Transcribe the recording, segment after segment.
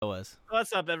was.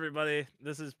 What's up, everybody?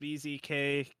 This is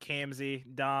BZK, Camzy,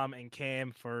 Dom, and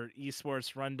Cam for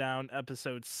Esports Rundown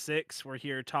Episode 6. We're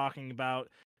here talking about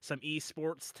some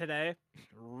esports today.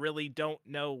 Really don't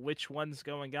know which one's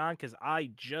going on because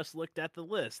I just looked at the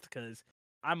list because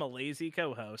I'm a lazy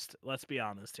co-host. Let's be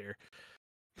honest here.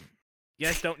 You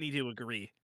guys don't need to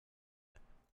agree.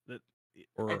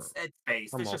 It's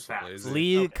based. I'm It's just also facts. lazy.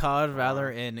 League, Okay. COD,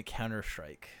 Valorant, and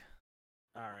Counter-Strike.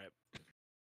 All right.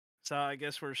 So I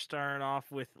guess we're starting off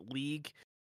with League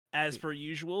as per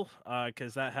usual,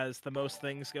 because that has the most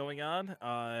things going on.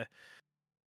 All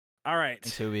right.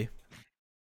 Thanks, Hubi.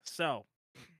 So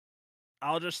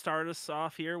I'll just start us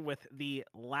off here with the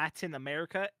Latin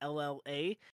America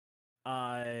LLA.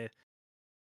 I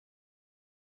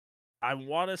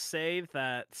want to say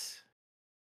that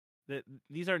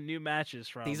these are new matches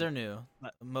from. These are new.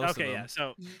 Most of them. Okay, yeah.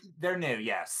 So They're new,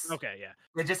 yes. okay, yeah.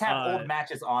 They just have old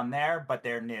matches on there, but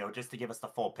they're new, just to give us the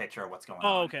full picture of what's going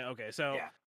on. Oh, okay. So Yeah.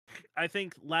 I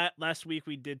think last week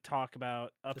we did talk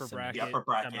about upper The bracket, The upper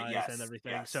bracket, semis, yes, and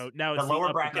everything. yes. So now The it's lower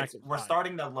upper brackets. bracket We're final.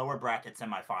 starting the lower bracket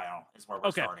semifinal. Is where we're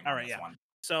Okay, starting all on right, this yeah. one.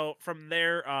 So from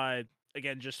there,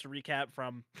 again, just to recap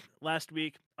from last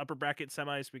week, upper bracket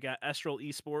semis, we got Estral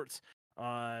Esports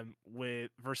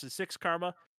versus Six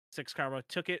Karma. Six Karma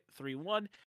took it 3-1.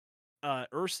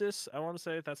 Ursus, I want to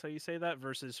say that's how you say that,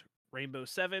 versus Rainbow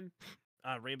 7.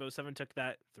 Rainbow 7 took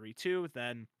that 3-2.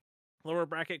 Then lower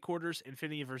bracket quarters,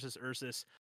 Infinity versus Ursus.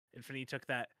 Infinity took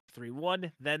that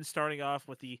 3-1. Then starting off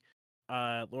with the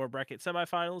lower bracket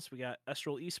semifinals, we got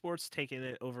Estral Esports taking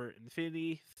it over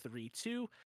Infinity 3-2.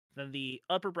 Then the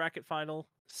upper bracket final,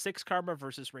 Six Karma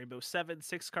versus Rainbow 7.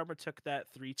 Six Karma took that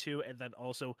 3-2. And then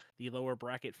also the lower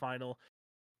bracket final,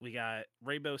 we got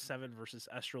Rainbow 7 versus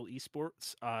Estral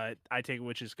Esports. I take it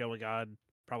which is going on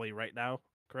probably right now,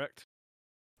 correct?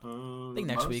 I think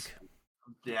next week.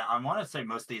 Yeah, I want to say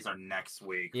most of these are next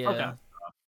week. Yeah. Okay.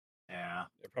 Yeah.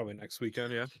 Probably next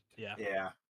weekend, yeah. Yeah.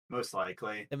 Most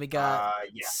likely. Then we got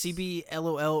yes.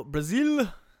 CBLOL Brazil.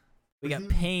 We got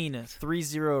Pain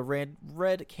 3-0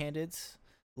 Red Candidates.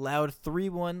 Loud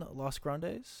 3-1 Los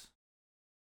Grandes.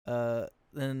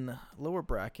 Then lower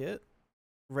bracket,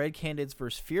 Red Candidates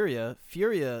versus Furia.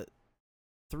 Furia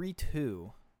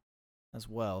 3-2 as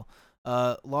well.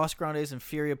 Los Grandes and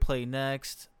Furia play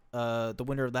next. The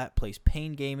winner of that plays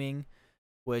Pain Gaming,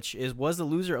 which was the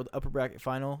loser of the upper bracket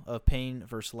final of Pain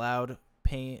versus Loud.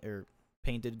 Pain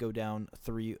did go down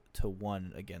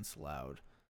 3-1 against Loud.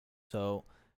 So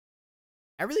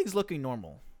everything's looking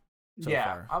normal. So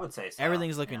far. I would say so.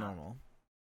 Everything's looking normal.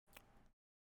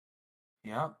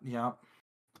 Yep.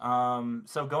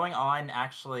 So going on,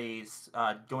 actually,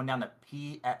 going down the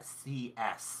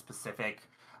PSCS specific.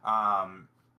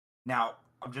 Now,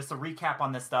 just a recap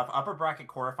on this stuff. Upper bracket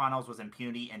quarterfinals was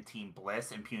Impunity and Team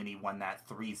Bliss. Impunity won that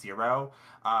 3-0.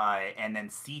 And then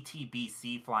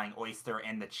CTBC, Flying Oyster,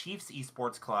 and the Chiefs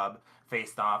Esports Club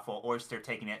faced off, while Oyster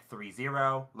taking it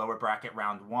 3-0. Lower bracket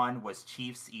round 1 was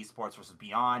Chiefs Esports versus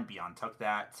Beyond. Beyond took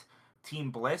that.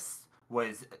 Team Bliss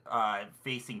was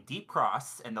facing Deep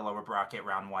Cross in the lower bracket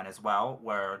round 1 as well,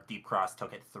 where Deep Cross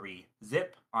took it 3-0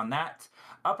 on that.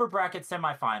 Upper bracket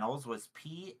semifinals was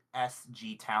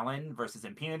PSG Talon versus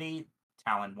Impunity.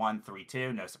 Talon won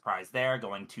 3-2, no surprise there.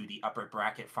 Going to the upper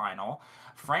bracket final,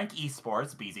 Frank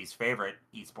Esports, BZ's favorite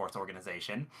esports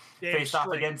organization, faced off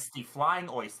against the Flying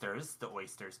Oysters. The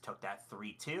Oysters took that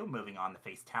 3-2, moving on to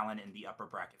face Talon in the upper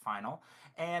bracket final.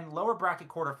 And lower bracket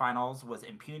quarterfinals was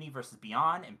Impunity versus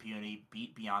Beyond. Impunity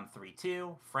beat Beyond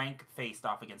 3-2. Frank faced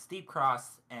off against Deep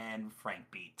Cross, and Frank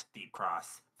beat Deep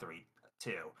Cross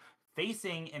 3-2.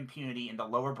 Facing Impunity in the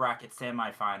lower bracket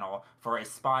semifinal for a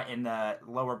spot in the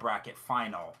lower bracket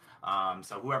final.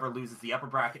 So whoever loses the upper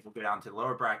bracket will go down to the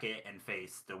lower bracket and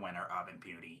face the winner of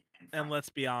Impunity. And let's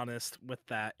be honest with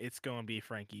that, it's going to be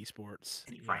Frank Esports.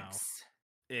 Franks.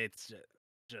 It's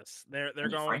just they're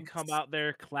going to come out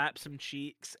there, clap some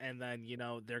cheeks, and then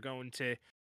they're going to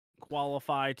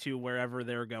qualify to wherever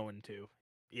they're going to.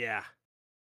 Yeah.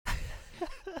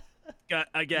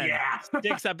 Again,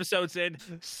 6 episodes in,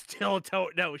 still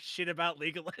don't know shit about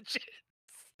League of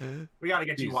Legends. We gotta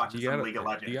get you watching some League of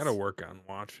Legends. You gotta work on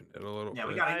watching it a little bit.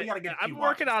 We gotta get. I'm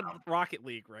working on Rocket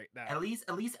League right now. At least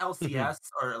LCS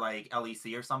or like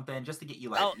LEC or something, just to get you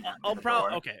like.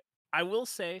 Okay. I will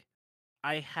say,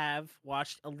 I have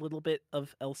watched a little bit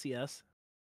of LCS,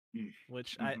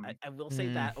 which I will say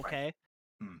that. Okay.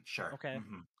 Right. Sure. Okay.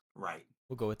 Right.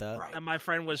 We'll go with that. Right. And my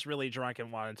friend was really drunk and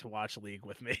wanted to watch League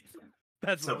with me.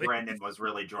 That's so Brandon was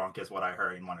really drunk, is what I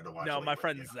heard, and wanted to watch. No, League my with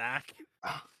friend you. Zach.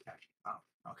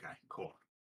 Okay, cool.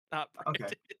 Okay.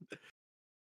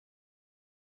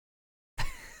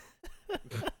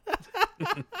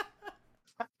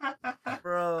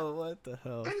 the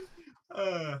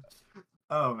hell?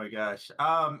 Oh my gosh.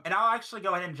 And I'll actually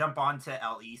go ahead and jump on to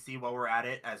LEC while we're at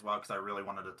it as well, because I really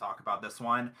wanted to talk about this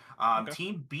one. Okay.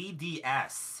 Team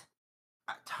BDS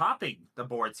topping the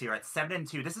boards here at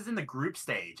 7-2. This is in the group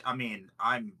stage. I mean,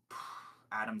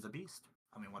 Adam's a beast.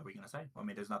 I mean, what are we gonna say? I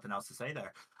mean, there's nothing else to say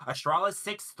there. Astralis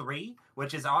 6-3,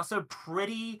 which is also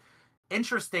pretty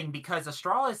interesting because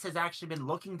Astralis has actually been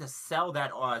looking to sell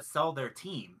their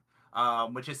team.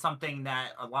 Which is something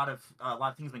that a lot of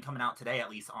things have been coming out today, at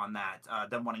least on that,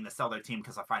 them wanting to sell their team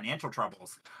because of financial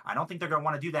troubles. I don't think they're going to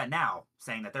want to do that now,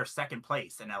 saying that they're second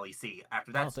place in LEC.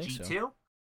 After that's G2 so.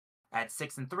 at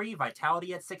 6-3,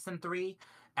 Vitality at 6-3,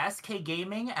 SK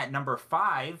Gaming at number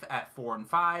 5 at 4-5,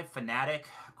 Fnatic,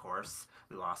 of course,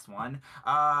 we lost one,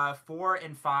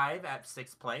 4-5 at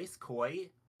 6th place, Koi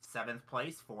 7th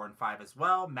place, 4-5 as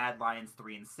well, Mad Lions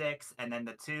 3-6, and then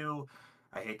the two.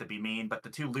 I hate to be mean, but the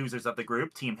two losers of the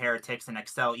group, Team Heretics and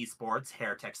Excel Esports,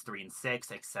 Heretics 3-6,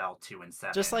 Excel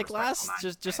 2-7. Just like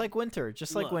just like Winter,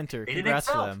 Look, Winter. They Congrats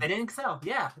didn't excel. to them. They didn't excel.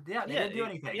 Yeah, they didn't do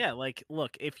anything. Yeah, like,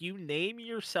 look, if you name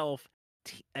yourself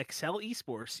Excel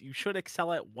Esports, you should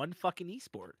excel at one fucking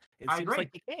esport. It I seems agree. like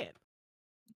you can.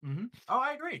 Mm-hmm. Oh,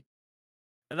 I agree.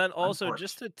 And then also,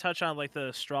 just to touch on like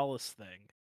the Astralis thing,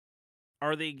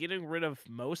 are they getting rid of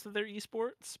most of their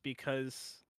esports?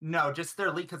 Because No, just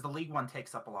their league, because the League One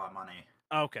takes up a lot of money.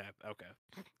 okay.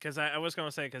 Because I was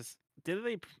gonna say, because did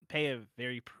they pay a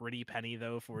very pretty penny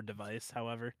though for a device?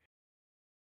 However,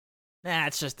 Nah,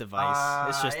 it's just device.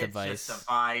 It's just device. Just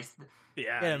device.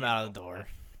 yeah, Get him out of the door.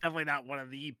 Definitely not one of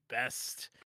the best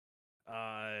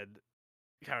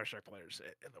Counter-Strike players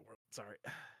in the world. Sorry,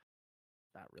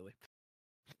 not really.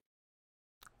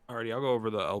 Alrighty, I'll go over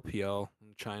the LPL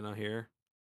in China here.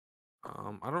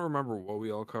 I don't remember what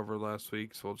we all covered last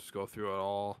week, so we'll just go through it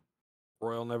all.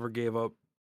 Royal never gave up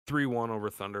 3-1 over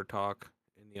Thunder Talk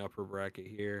in the upper bracket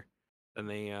here. Then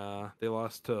they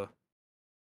lost to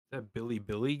that Billy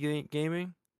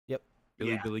Gaming. Yep.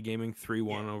 Billy Gaming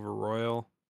 3-1 over Royal.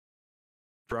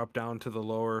 Drop down to the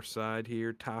lower side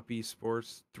here. Top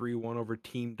Esports 3-1 over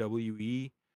Team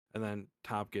WE, and then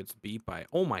Top gets beat by,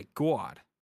 oh my god,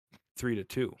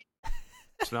 3-2.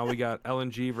 So now we got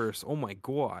LNG versus, oh my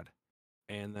god,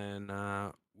 and then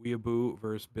Weeaboo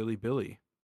versus Billy.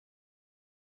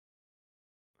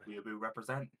 Weeaboo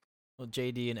represent. Well,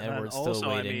 JD and And Edward's also, still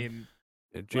waiting. I mean,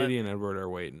 Yeah, JD and Edward are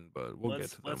waiting, but we'll get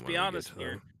to them. Let's when be we get honest to here.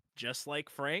 them. Just like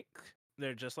Frank,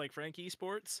 they're just like Frank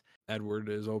Esports. Edward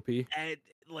is OP. And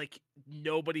like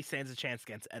nobody stands a chance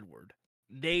against Edward.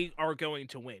 They are going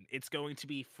to win. It's going to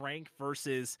be Frank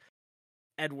versus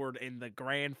Edward in the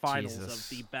grand finals of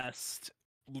the best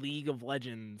League of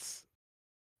Legends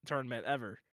tournament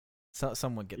ever. So,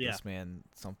 someone get Yeah. this man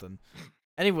something.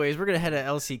 Anyways, we're gonna head to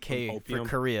LCK for opium.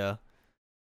 Korea.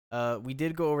 We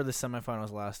did go over the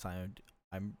semifinals last time.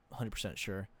 I'm 100%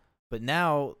 sure. But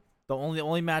now the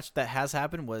only match that has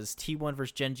happened was T1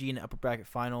 versus Gen G in the upper bracket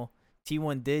final.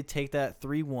 T1 did take that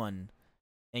 3-1.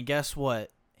 And guess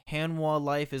what? Hanwha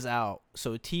Life is out.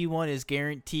 So T1 is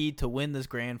guaranteed to win this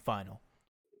grand final.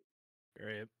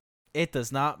 Great. It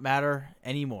does not matter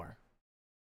anymore.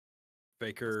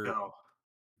 Faker, Let's go.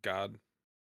 God.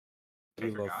 We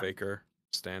Faker love God. Faker.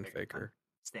 Stan Faker Faker.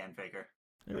 Stan Faker.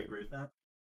 Yeah. Do you agree with that?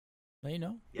 Well, you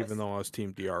know. Yes. Even though I was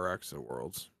Team DRX at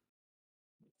Worlds.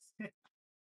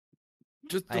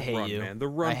 Just the I hate run, you. man. The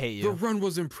run. I hate you. The run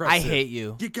was impressive. I hate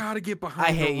you. You gotta get behind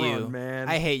I hate the run, you, man.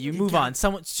 I hate you. Move on.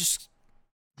 Someone's just.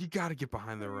 You gotta get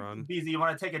behind the run. BZ, you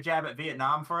want to take a jab at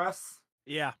Vietnam for us?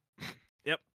 Yeah.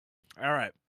 Yep. All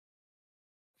right.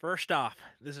 First off,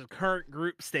 this is current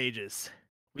group stages.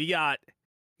 We got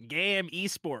GAM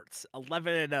Esports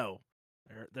 11-0.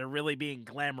 They're really being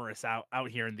glamorous out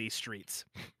here in these streets.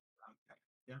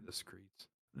 Discreet.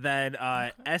 Then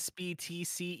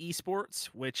SBTC Esports,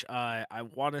 which I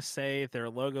want to say their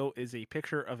logo is a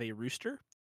picture of a rooster.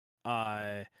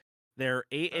 They're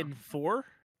 8-4.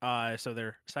 So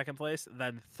they're second place.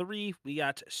 Then 3, we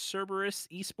got Cerberus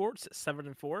Esports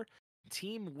 7-4.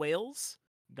 Team Wales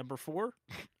number 4.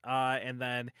 And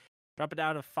then drop it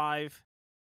down to 5.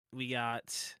 We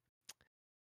got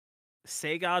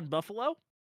Sagon Buffalo.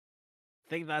 I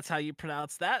think that's how you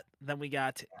pronounce that. Then we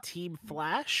got Team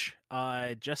Flash,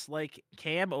 just like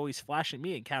Cam, always flashing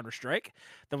me in Counter-Strike.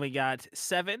 Then we got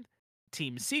 7,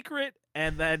 Team Secret,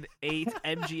 and then 8,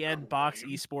 MGN Box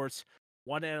Esports,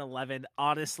 1-11.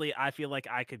 Honestly, I feel like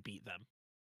I could beat them.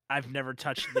 I've never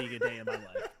touched League a day in my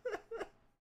life.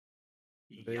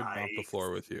 They'd mop the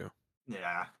floor with you.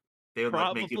 Yeah. They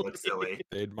would make you look silly.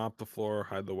 They'd mop the floor,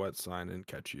 hide the wet sign, and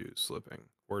catch you slipping.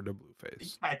 Word to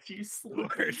Blueface. Catch you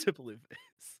Word slipping. to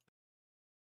Blueface.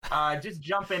 Just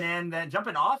jumping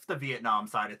off the Vietnam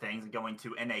side of things and going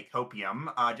to NA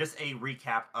Copium. Just a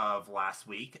recap of last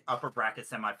week. Upper bracket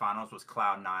semifinals was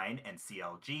Cloud9 and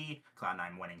CLG.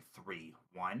 Cloud9 winning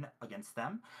 3-1 against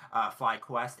them.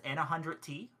 FlyQuest and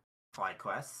 100T.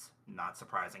 FlyQuest, not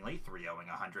surprisingly, 3-0ing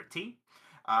 100T.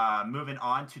 Moving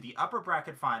on to the upper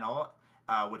bracket final,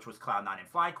 which was Cloud9 and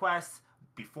FlyQuest.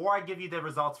 Before I give you the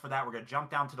results for that, we're going to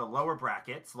jump down to the lower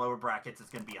brackets. Lower brackets is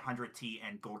going to be 100T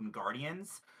and Golden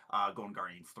Guardians. Golden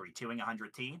Guardians 3-2ing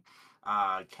 100T.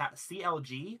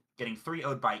 CLG getting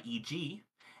 3-0'd by EG.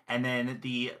 And then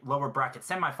the lower bracket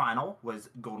semifinal was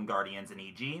Golden Guardians and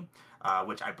EG,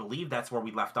 which I believe that's where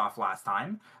we left off last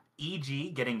time.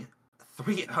 EG getting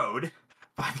 3-0'd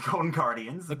by the Golden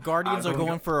Guardians. The Guardians are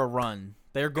going for a run.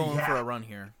 They're going for a run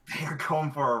here. They're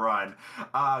going for a run.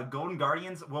 Golden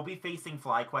Guardians will be facing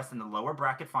FlyQuest in the lower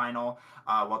bracket final,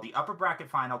 while the upper bracket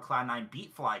final, Cloud9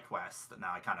 beat FlyQuest.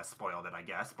 Now, I kind of spoiled it, I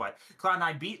guess, but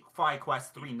Cloud9 beat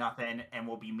FlyQuest 3-0, and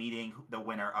will be meeting the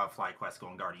winner of FlyQuest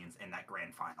Golden Guardians in that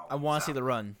grand final. I want to see the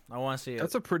run. I want to see it.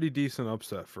 That's a pretty decent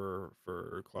upset for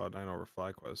Cloud9 over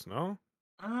FlyQuest, no?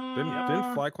 Didn't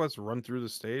FlyQuest run through the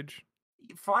stage?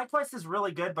 FlyQuest is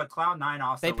really good, but Cloud9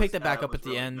 also they picked it back up at the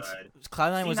really end. Good.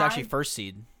 Cloud9 was C9 actually first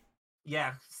seed.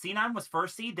 Yeah, C9 was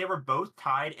first seed. They were both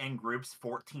tied in groups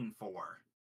 14-4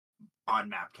 on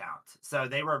map count. So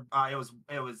they were it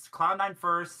was Cloud9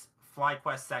 first,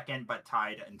 FlyQuest second, but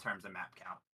tied in terms of map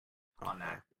count on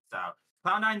that. So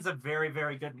Cloud9's a very,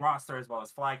 very good roster as well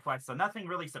as FlyQuest. So nothing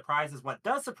really surprises. What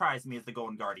does surprise me is the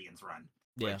Golden Guardians run.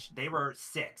 Yeah. Which they were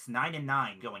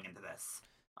 9-9 going into this.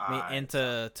 And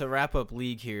to wrap up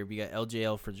league here, we got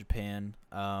LJL for Japan.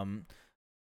 I'm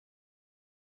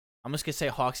just gonna say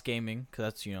Hawks Gaming because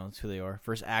that's who they are.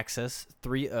 First Access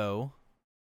 3-0,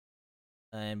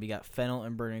 and we got Fennel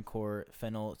and Burning Core.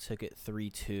 Fennel took it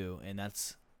 3-2, and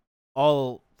that's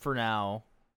all for now.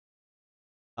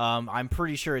 I'm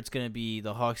pretty sure it's gonna be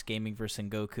the Hawks Gaming versus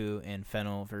Sengoku and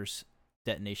Fennel versus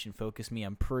Detonation Focus Me.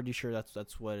 I'm pretty sure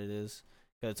that's what it is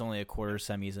because it's only a quarter,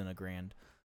 semis, and a grand.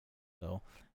 So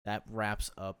that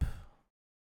wraps up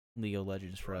League of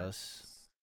Legends for us.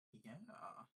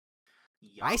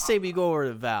 Yeah. I say we go over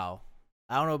to Val.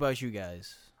 I don't know about you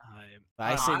guys.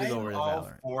 I say we go over to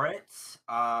Valorant. For it.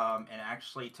 And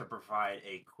actually to provide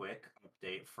a quick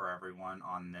update for everyone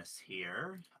on this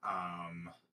here.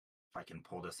 If I can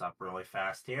pull this up really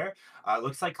fast here.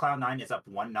 Looks like Cloud9 is up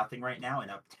 1-0 right now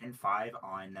and up 10-5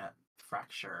 on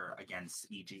Fracture against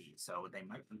EG. So they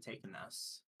might be taking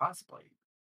this, possibly,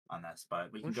 on this.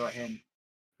 But we can go ahead.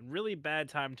 Really bad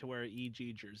time to wear an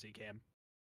EG jersey, Cam.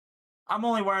 I'm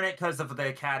only wearing it because of the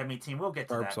academy team. We'll get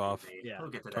to Tarps that. Off. Yeah. We'll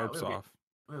get to Tarps that. off.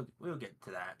 We'll get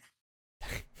to that.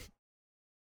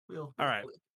 All right.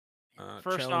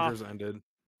 First Challengers off, ended.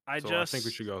 I think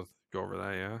we should go over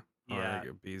that. Yeah. Yeah.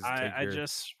 Right, I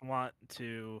just want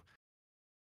to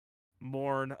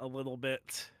mourn a little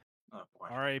bit. Oh boy.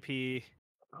 R.I.P.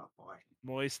 Oh boy.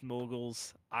 Moist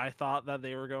Moguls. I thought that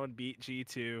they were going to beat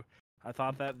G2. I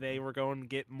thought that they were going to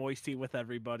get moisty with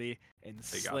everybody and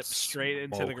slip straight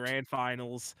into the grand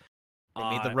finals. They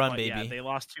made the run, baby. Yeah, they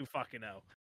lost 2-0.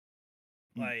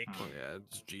 Like, oh, yeah,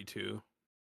 it's G2.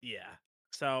 Yeah.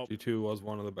 So G2 was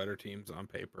one of the better teams on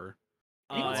paper.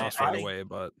 They lost right away,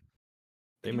 but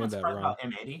they made that run. About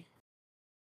M80?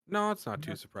 No, it's not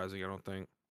too surprising. I don't think.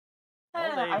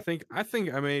 I think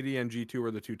M80 and G2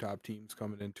 were the two top teams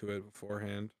coming into it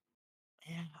beforehand.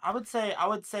 Yeah, I would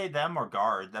say them or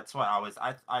guard. That's what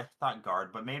I thought guard,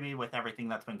 but maybe with everything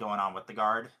that's been going on with the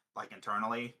guard, like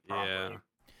internally,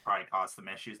 probably caused some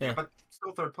issues there. But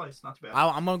still third place, not too bad.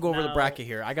 I'm gonna go over the bracket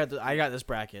here. I got this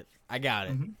bracket. I got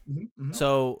it.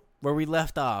 So where we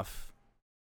left off,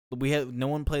 we had no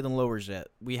one played in lowers yet.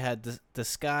 We had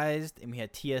Disguised and we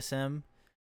had TSM.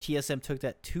 TSM took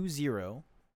that 2-0.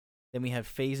 Then we had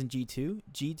FaZe and G2.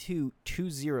 G2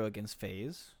 2-0 against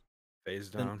FaZe. FaZe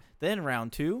down. Then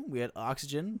round 2, we had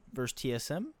Oxygen versus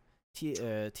TSM.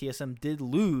 TSM did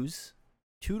lose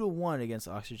 2-1 against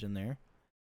Oxygen there.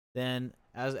 Then,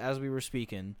 as we were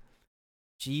speaking,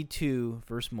 G2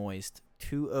 versus Moist,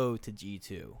 2-0 to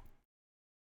G2.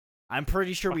 I'm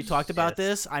pretty sure we talked about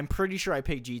this. I'm pretty sure I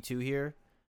picked G2 here.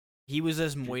 He was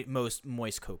as most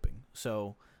Moist coping,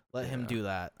 so let him do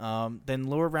that. Then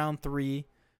lower round 3,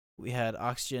 we had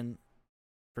Oxygen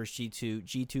versus G2.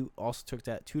 G2 also took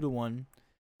that 2-1.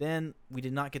 Then we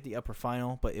did not get the upper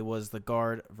final, but it was the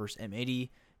Guard versus M80.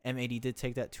 M80 did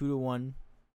take that 2-1.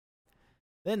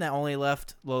 Then that only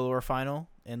left the lower final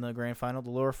in the grand final. The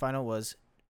lower final was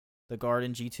the Guard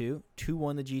and G2.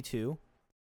 2-1 to G2.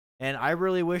 And I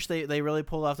really wish they really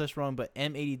pulled off this run, but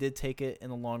M80 did take it in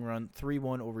the long run.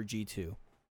 3-1 over G2.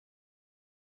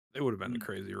 It would have been a Mm.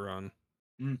 crazy run.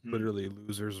 Mhm. Literally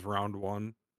losers round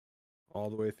 1 all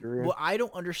the way through. What I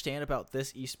don't understand about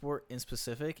this esport in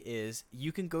specific is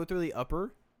you can go through the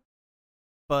upper,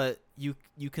 but you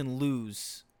can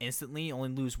lose instantly, only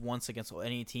lose once against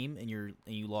any team, and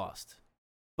you lost.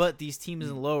 But these teams in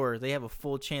the lower, they have a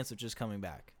full chance of just coming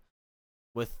back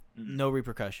with no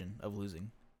repercussion of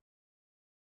losing.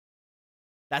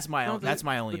 That's my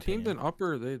only The teams opinion. in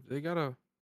upper, they gotta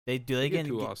They get can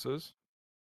 2 losses.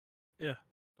 Yeah.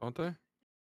 Don't they?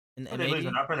 in If they lose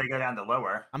an M80. upper, they go down to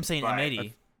lower. I'm saying but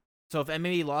M80. So if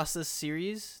M80 lost this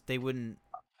series, they wouldn't.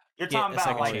 You're get talking a about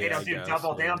second like chance. they don't I do guess,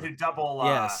 double. They don't yeah. do double.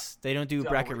 Yes, they don't do double-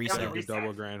 bracket they don't reset. do Do double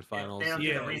reset. grand Yeah, finals. they don't do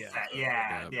Yeah, the yeah. reset.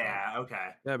 Yeah, Yeah. Okay.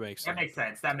 That makes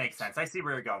sense. That makes sense. I see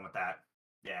where you're going with that.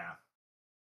 Yeah.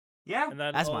 Yeah. And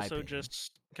then That's my also opinion.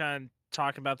 just kind of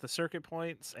talking about the circuit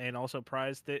points and also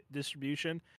prize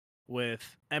distribution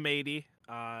with M80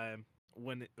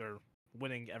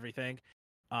 winning everything.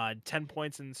 10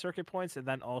 points in circuit points, and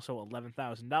then also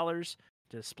 $11,000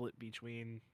 to split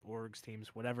between orgs,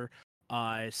 teams, whatever.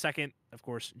 Second, of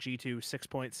course, G2 6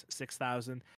 points,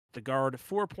 6,000. The guard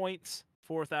 4 points,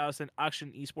 4,000.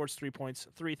 Auction Esports 3 points,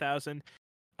 3,000.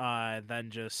 Then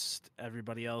just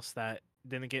everybody else that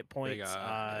didn't get points.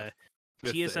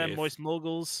 Fifth to TSM eighth. Moist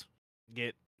Moguls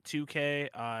get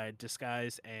 2K.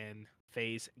 Disguise and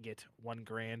FaZe get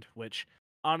 $1,000, which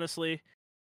honestly,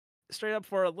 straight up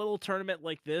for a little tournament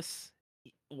like this,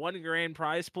 $1,000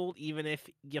 prize pool, even if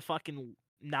you fucking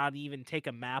not even take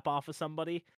a map off of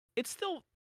somebody, it's still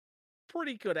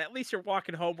pretty good. At least you're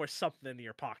walking home with something in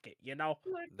your pocket, you know?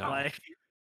 No. Like,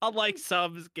 unlike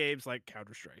some games like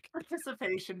Counter-Strike.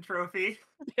 Participation trophy.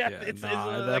 At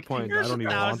that like, point, I here's don't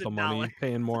even want the $1,000. money.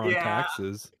 Paying more on Yeah.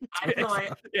 taxes. I feel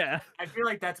like Yeah. I feel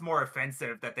like that's more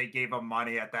offensive that they gave them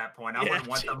money at that point. I Yeah, wouldn't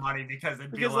want the money because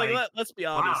it'd be Because like, let's be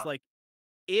honest, wow. like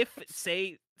if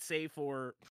say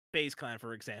for FaZe Clan,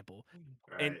 for example,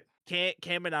 and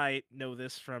Cam and I know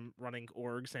this from running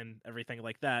orgs and everything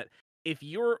like that. If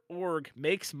your org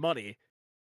makes money,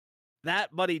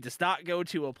 that money does not go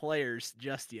to a players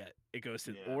just yet. It goes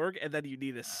to the org, and then you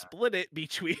need to split it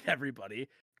between everybody,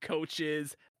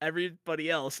 coaches, everybody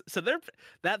else. So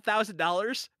that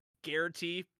 $1,000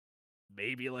 guarantee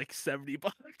maybe like $70.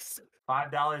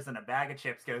 $5 and a bag of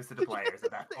chips goes to the players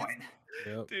at that point.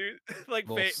 Yep. Dude, like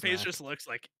Little FaZe snack. just looks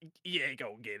like you ain't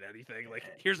gonna get anything. Like,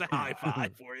 here's a high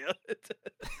five for you.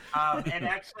 And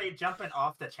actually, jumping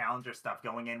off the challenger stuff,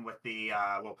 going in with the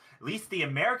at least the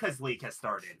Americas League has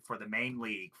started for the main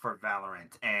league for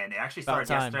Valorant, and it actually started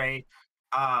yesterday.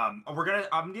 I'm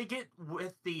gonna get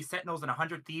with the Sentinels and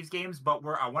 100 Thieves games, but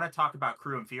I want to talk about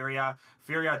Crew and Furia.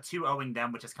 Furia 2-0ing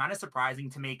them, which is kind of surprising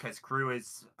to me because Crew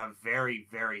is a very,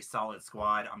 very solid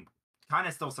squad. I'm kind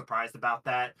of still surprised about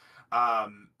that.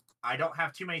 I don't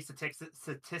have too many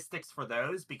statistics for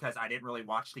those because I didn't really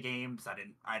watch the games.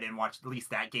 I didn't watch at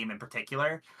least that game in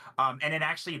particular. And then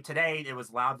actually today it was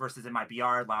Leauge versus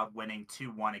MIBR. Leauge winning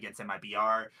 2-1 against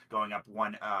MIBR, going up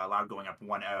Leauge going up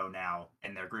 1-0 now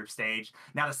in their group stage.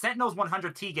 Now the Sentinels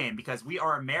 100T game, because we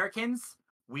are Americans,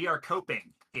 we are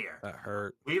coping here. That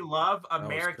hurt. We love That was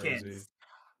Americans. crazy.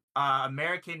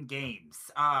 American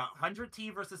games.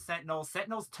 100T versus Sentinels.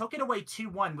 Sentinels took it away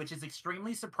 2-1, which is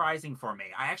extremely surprising for me.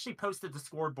 I actually posted the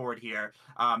scoreboard here.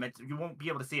 You won't be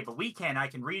able to see it, but we can. I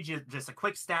can read you just a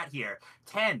quick stat here.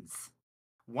 Tens,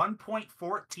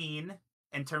 1.14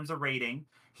 in terms of rating.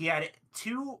 He had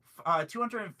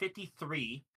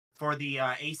 253 for the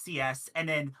ACS, and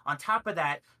then on top of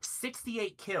that,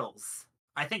 68 kills.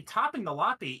 I think topping the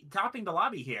lobby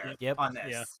here on this.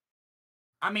 Yeah.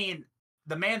 I mean,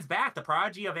 the man's back. The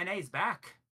prodigy of NA is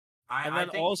back. And then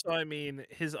also, I mean,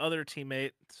 his other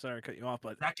teammate, sorry to cut you off,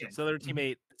 but his other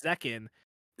teammate, Zekin,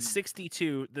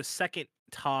 62, the second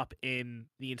top in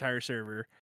the entire server.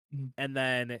 And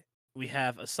then we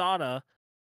have Asana,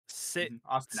 60,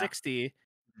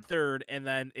 third, and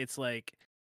then it's like,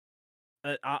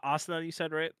 Asana, you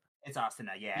said, right? It's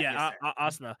Asana, yeah. Yeah, Yes,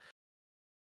 Asana.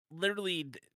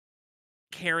 Literally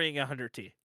carrying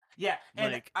 100T. Yeah,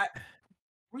 and Like,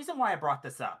 reason why I brought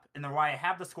this up and why I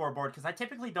have the scoreboard, because I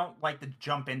typically don't like to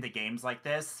jump into games like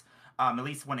this, at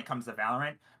least when it comes to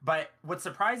Valorant. But what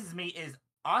surprises me is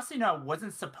Asuna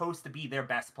wasn't supposed to be their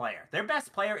best player. Their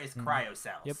best player is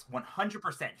CryoCells.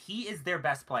 100%. He is their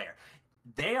best player.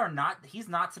 They are not. He's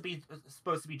not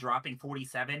supposed to be dropping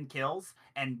 47 kills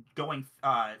and going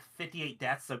 58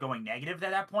 deaths, so going negative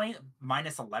at that point,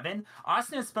 minus 11.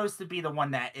 Austin is supposed to be the one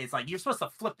that is like, you're supposed to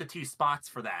flip the two spots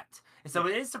for that. And so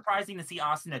it is surprising to see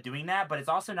Austin doing that, but it's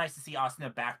also nice to see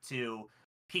Austin back to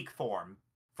peak form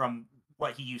from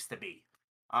what he used to be.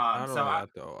 Not only that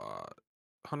though,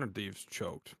 100 Thieves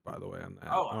choked, by the way, on that.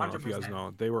 Oh, I don't know if you guys 100%.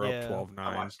 know. They were Yeah. up I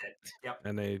 12-9, watched it. Yep.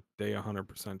 and they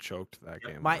 100% choked that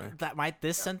Yep. game away.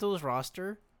 This Yeah. Sentinels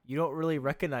roster, you don't really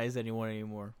recognize anyone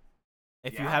anymore.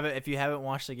 If you Yeah. haven't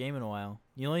watched the game in a while,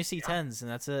 you only see Yeah. tens, and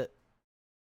that's it.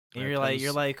 And Yeah,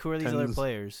 you're like, who are these other tens-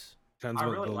 players? Tens I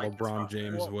went really the like this LeBron roster.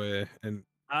 James Well, way and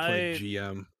I played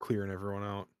GM, clearing everyone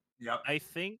out. Yep. I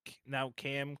think now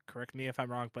Cam, correct me if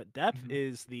I'm wrong, but Depp Mhm.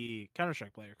 is the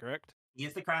Counter-Strike player, correct? He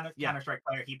is the Yeah. Counter-Strike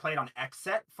player. He played on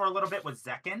Xset for a little bit with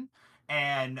Zekken,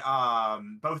 and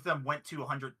both of them went to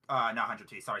 100, not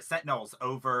 100T, sorry, Sentinels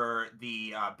over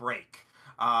the break.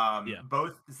 Yeah.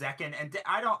 Both Zekken and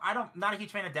not a huge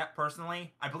fan of Depp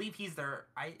personally. I believe he's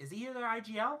is he their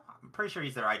IGL? I'm pretty sure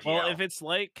he's their IGL. Well, if it's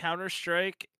like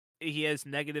Counter-Strike, he has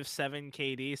 -7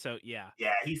 KD, so yeah.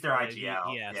 Yeah, he's their IGL.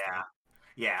 He has to.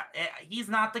 Yeah. He's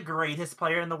not the greatest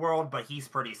player in the world, but he's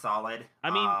pretty solid. I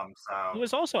mean, so He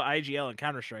was also IGL in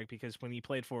Counter-Strike because when he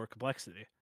played for Complexity.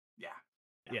 yeah.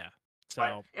 Yeah. But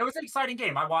So it was an exciting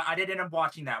game. I did end up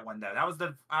watching that one though. That was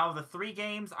out of the 3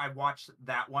 games, I watched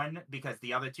that one because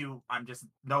the other 2, I'm just,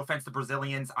 no offense to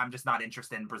Brazilians, I'm just not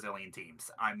interested in Brazilian teams.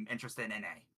 I'm interested in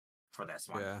NA for this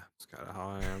one. Yeah, it's kind of how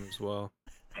I am as well.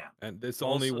 Yeah. And this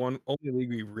Also- only league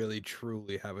we really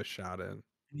truly have a shot in,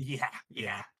 Yeah.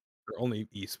 or only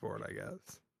esport, I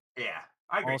guess. Yeah.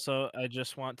 I agree. Also, I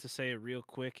just want to say real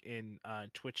quick in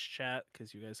Twitch chat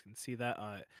because you guys can see that.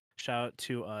 Shout out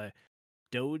to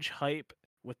Doge hype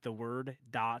with the word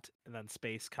dot and then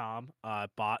space com.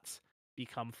 Bots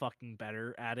become fucking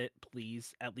better at it,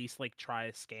 please. At least like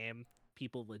try to scam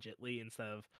people legitly instead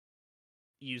of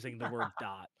using the word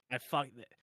dot. I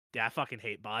fucking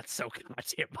hate bots so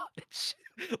goddamn much.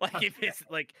 Like if it's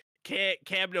like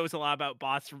Cam knows a lot about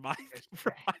bots from my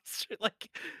like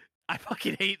I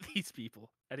fucking hate these people.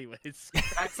 Anyways,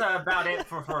 That's about it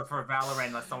for Valorant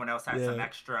unless someone else has some Yeah.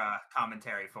 extra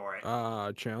commentary for it.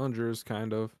 Challengers,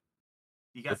 kind of.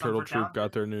 You The got Turtle something for Troop Challenge?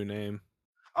 got their new name.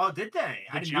 Oh, did they?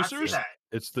 I The did not see Juicers? that.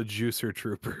 It's the Juicer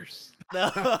Troopers. No.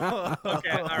 okay,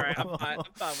 all right, I'm fine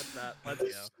with that. Let's go.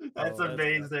 That's Oh, that's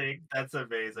amazing. That's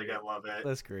amazing. I love it.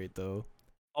 That's great though.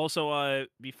 Also,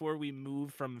 before we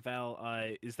move from Val,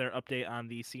 is there update on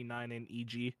the C9 and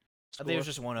EG? I think it was score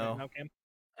just right 1-0. now, Cam?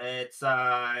 It's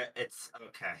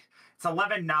okay. It's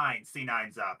 11-9.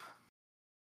 C9's up.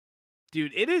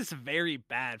 Dude, it is very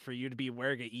bad for you to be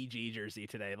wearing an EG jersey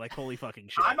today. Like, holy fucking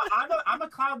shit! I'm a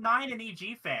Cloud9 and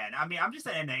EG fan. I mean, I'm just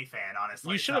an NA fan,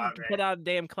 honestly. You should have put on a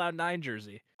damn Cloud9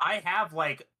 jersey. I have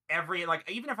like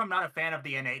even if I'm not a fan of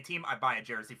the NA team, I buy a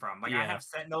jersey from. Like I Yeah. have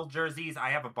Sentinel jerseys. I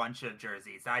have a bunch of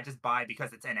jerseys. I just buy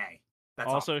because it's NA. That's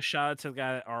Also, shout out to the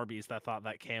guy at Arby's that thought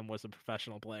that Cam was a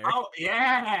professional player. all. Oh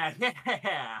yeah.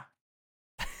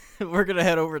 We're gonna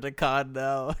head over to COD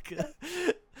now.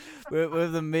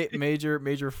 with the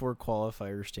major 4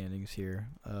 qualifier standings here.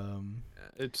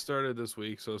 It started this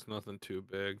week, so it's nothing too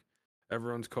big.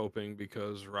 Everyone's coping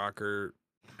because Rocker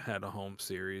had a home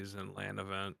series and LAN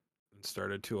event and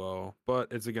started 2-0, but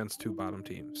it's against 2 bottom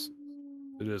teams.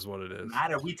 It is what it is.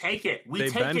 Matter. We take it. They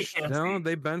benched KMC.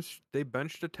 they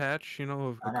benched Attach, I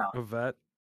know. a vet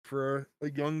for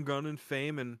a young gun in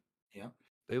Fame, and Yeah.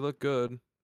 they look good.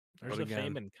 There's but a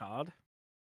Fame again- in COD.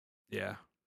 Yeah.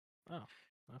 Oh,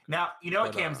 okay. Now you know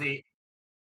what, But, Kamzy.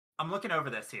 I'm looking over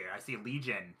this here. I see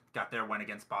Legion got their win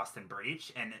against Boston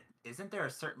Breach, and isn't there a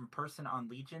certain person on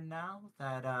Legion now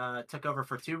that took over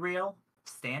for 2 Real?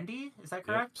 Standy, is that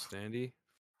correct? Yep, Standy.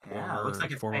 Yeah, it looks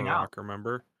like it's former playing out. Rocker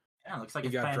member. Yeah, it looks like He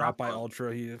it's got playing dropped out by for-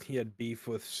 Ultra. He had beef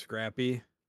with Scrappy.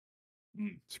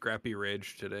 Mm. Scrappy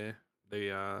raged today.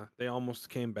 They almost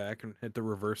came back and hit the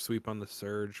reverse sweep on the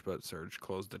Surge, but Surge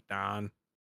closed it down.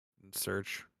 And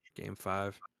Surge game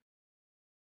 5.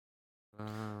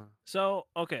 So,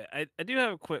 okay, I do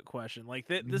have a quick question. Like,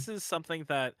 this is something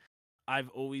that I've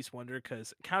always wondered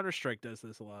because Counter-Strike does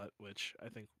this a lot, which I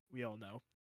think we all know.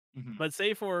 Mhm. But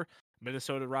say for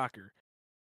Minnesota Rocker,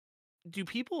 do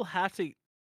people have to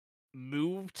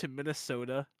move to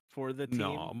Minnesota for the team?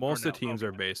 No, or most of the no? teams are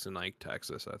Okay. based in like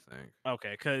Texas, I think.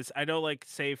 Okay, because I know, like,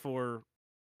 say for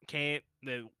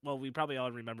we probably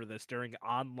all remember this during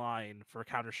online for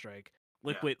Counter Strike.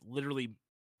 Liquid literally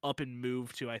up and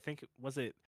moved to, I think, was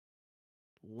it?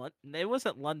 It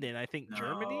wasn't London. I think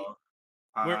Germany,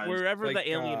 No, wherever Like,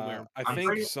 the Alienware. I I'm think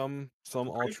pretty- some pretty-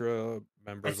 Ultra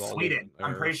members It's all Sweden. live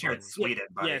I'm there, pretty sure it's some- Sweden,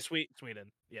 buddy. Yeah,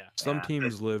 Sweden. Yeah. Some Yeah,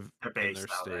 teams live they're in based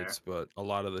their out there. states, but a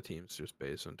lot of the teams just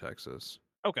based in Texas.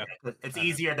 Okay. It's Alright.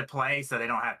 easier to play, so they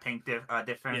don't have pink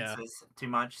differences too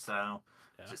much. So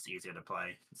Yeah. it's just easier to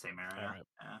play. Same area. Alright.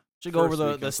 Yeah. Should go over First the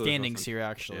weekend, so there's standings nothing- here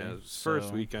actually. Yeah, it's first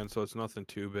so- weekend, so it's nothing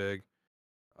too big.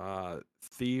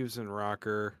 Thieves and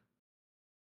Rocker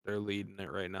They're leading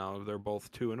it right now. They're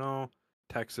both 2-0.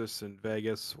 Texas and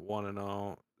Vegas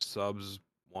 1-0. Subs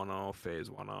 1-0. FaZe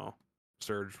 1-0.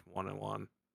 Surge 1-1.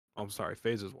 I'm sorry,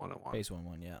 FaZe is 1-1. Phase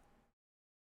 1-1, yeah.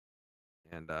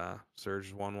 And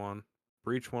Surge 1-1.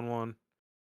 Breach 1-1.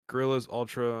 Gorillas,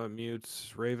 Ultra,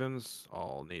 Mutes, Ravens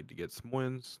all need to get some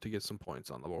wins to get some points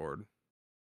on the board.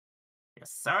 Yes,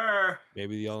 sir.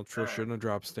 Maybe the Ultra Sir. shouldn't have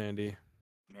dropped Standy.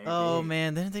 Maybe. Oh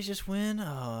man, didn't they just win?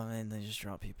 Oh man, they just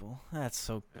dropped people. That's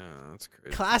so Yeah, that's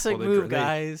crazy. classic Well, move,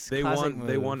 guys. They Classic won.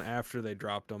 They move. won after they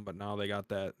dropped them, but now they got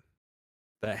that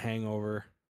hangover.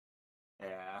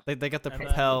 Yeah. They got the And then-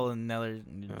 propel, and now they're.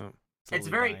 Yeah. It's slowly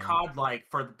very dying. COD-like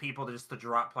for the people to just to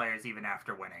drop players even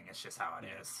after winning. It's just how it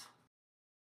Yeah. is.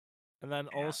 And then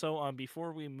Yeah. also,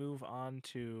 before we move on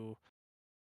to,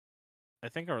 I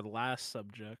think our last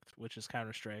subject, which is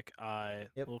Counter-Strike, Yep.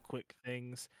 little quick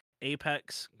things.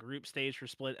 Apex group stage for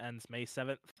split ends May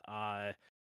 7th.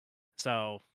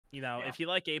 So, Yeah. if you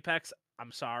like Apex,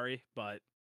 I'm sorry, but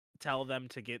tell them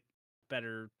to get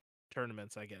better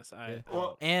tournaments, I guess.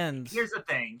 Well, And here's the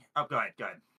thing. Oh, go ahead. Go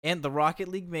ahead. and the Rocket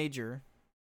League Major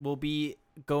will be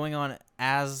going on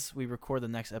as we record the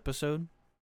next episode.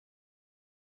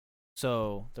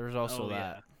 So there's also Oh,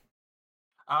 yeah.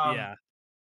 Um, yeah.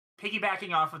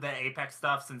 Piggybacking off of the Apex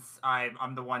stuff, since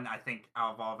I'm the one I think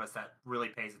out of all of us that really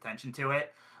pays attention to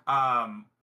it.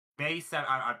 May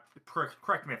 7th.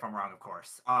 Correct me if I'm wrong, of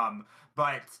course.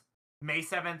 But May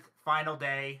 7th, final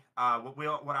day.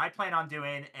 What I plan on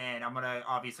doing, and I'm gonna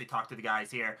obviously talk to the guys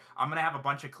here. I'm gonna have a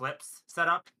bunch of clips set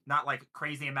up, not like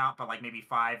crazy amount, but like maybe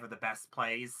 5 of the best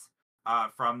plays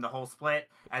from the whole split,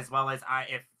 as well as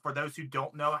if for those who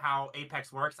don't know how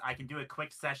Apex works, I can do a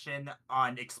quick session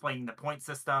on explaining the point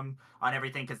system on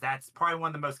everything, because that's probably one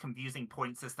of the most confusing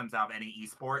point systems out of any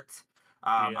esports.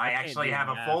 Dude, I can't actually do have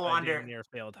a math. full I damn near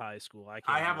failed high school.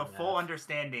 I have do a full math.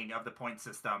 understanding of the point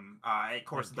system. Of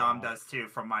course, Thank Dom God. does too,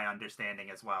 from my understanding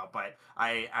as well. But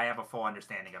I have a full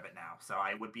understanding of it now, so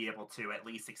I would be able to at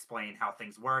least explain how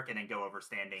things work and then go over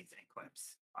standings and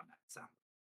clips on that. So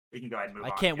we can go ahead and move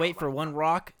on. I if can't y'all wait for like one that.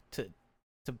 rock to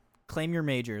claim your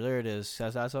major. There it is.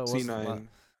 That's how it was. C9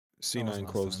 last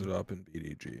closed time. it up in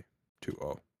BDG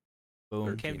 2-0.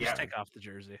 Boom. Can't Yeah. just take off the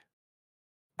jersey.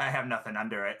 I have nothing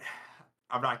under it.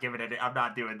 I'm not giving it. I'm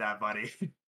not doing that, buddy.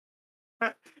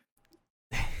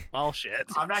 Well, shit.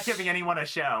 I'm not giving anyone a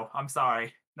show. I'm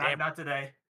sorry. Damn. Not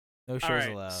today. No All shows right,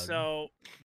 allowed. so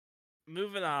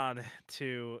moving on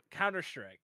to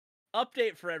Counter-Strike.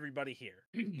 Update for everybody here.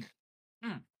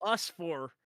 Us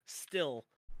four still,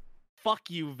 fuck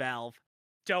you, Valve,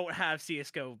 don't have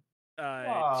CSGO 2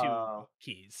 Whoa.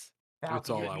 keys. Valve, That's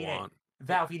he all didn't I mean it. want.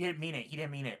 Valve, he didn't mean it. He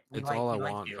didn't mean it. It's all I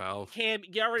want, you. Valve. Cam,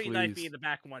 you already knifed me Please. in the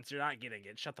back once. You're not getting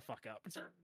it. Shut the fuck up.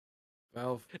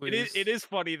 Valve, It please. is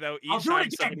funny though. I'll Each do it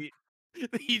time again.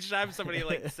 each time somebody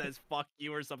like says "fuck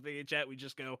you" or something in chat, we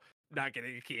just go not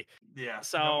getting a key. Yeah.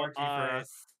 So, no more key for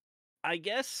us. I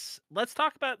guess let's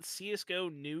talk about CS:GO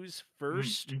news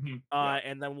first, Mhm.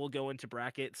 and then we'll go into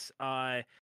brackets.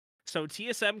 So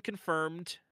TSM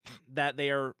confirmed that they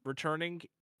are returning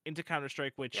into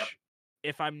Counter-Strike, which, Yep.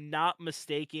 if I'm not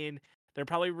mistaken, they're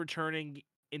probably returning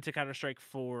into Counter-Strike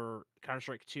for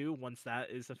Counter-Strike 2 once that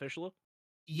is official.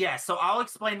 Yeah, so I'll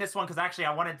explain this one because actually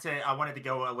I wanted to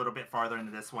go a little bit farther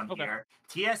into this one Okay. here.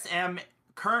 TSM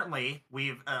currently,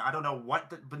 we've I don't know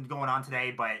what's been going on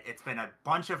today, but it's been a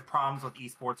bunch of problems with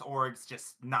esports orgs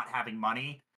just not having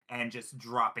money and just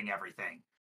dropping everything.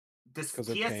 This Because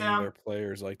they're paying their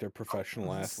players like they're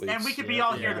professional athletes. and we could be so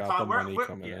all they here to got talk. the We're, money we're,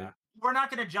 coming yeah. we're not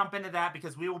going to jump into that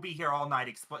because we will be here all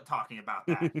night talking about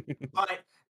that. in. But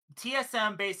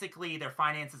TSM, basically, their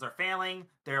finances are failing.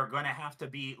 They're going to have to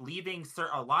be leaving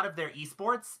a lot of their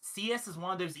esports. CS is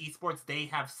one of those esports they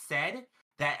have said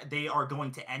that they are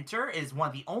going to enter, is one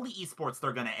of the only esports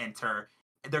they're going to enter.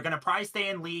 They're going to probably stay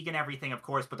in league and everything, of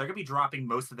course, but they're going to be dropping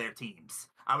most of their teams.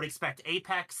 I would expect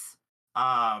Apex.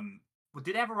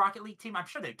 Did they have a Rocket League team? I'm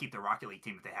sure they'd keep the Rocket League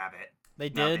team if they have it. They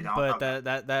No, they did, don't. but Okay.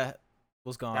 that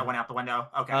was gone. That went out the window.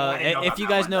 Okay. well, I didn't know If about you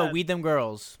that guys one. know, weed them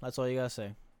girls. That's all you gotta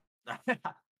say.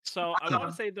 So I want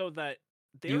to say though that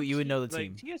You would know the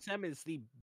like, team. TSM is the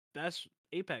best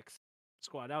Apex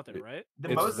squad out there, right? the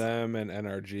It's most them and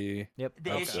NRG. Yep.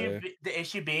 The Okay.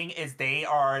 issue being is they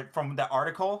are, from the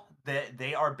article, that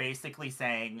they are basically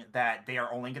saying that they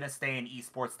are only going to stay in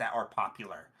esports that are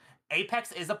popular.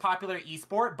 Apex is a popular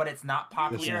esport, but it's not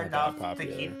popular enough that to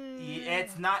keep. popular.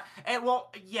 It's not.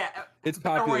 Well, yeah. It's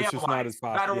Battle popular. It's Royale just not as wise.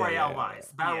 popular. Battle Yeah, Royale yeah, wise.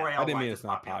 yeah. Battle Yeah. Royale I didn't wise mean is it's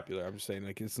not popular. popular. I'm just saying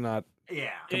like it's not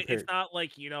Yeah. It's compared not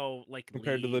like like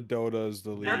compared to the League, Dotas,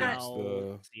 the They're gonna- leagues,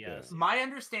 WoW, the CS. My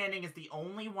understanding is the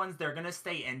only ones they're going to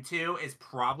stay into is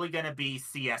probably going to be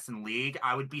CS and League.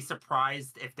 I would be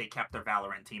surprised if they kept their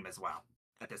Valorant team as well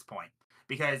at this point.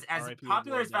 Because as RIP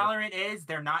popular as World Valorant is,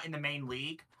 they're not in the main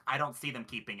league. I don't see them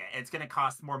keeping it. It's going to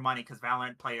cost more money because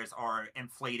Valorant players are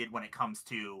inflated when it comes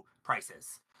to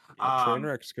prices.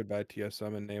 Trainwrecks could buy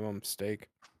TSM and name them Steak.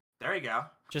 There you go.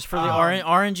 Just for the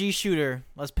RNG shooter.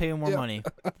 Let's pay him more Yeah. money.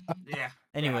 Yeah.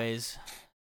 Anyways.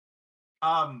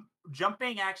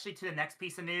 Jumping actually to the next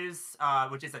piece of news,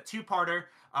 which is a two-parter.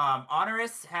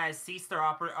 Honoris has ceased their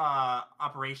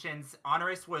operations.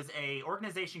 Honoris was a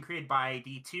organization created by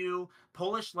the two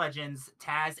Polish legends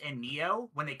Taz and Neo.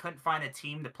 When they couldn't find a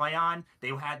team to play on,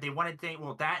 they wanted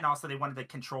that, and also they wanted to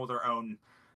control their own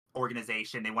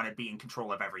organization. They wanted to be in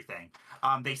control of everything.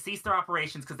 They ceased their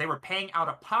operations because they were paying out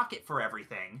of pocket for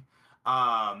everything.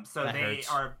 So That they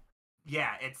hurts. are,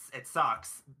 yeah, it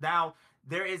sucks. Now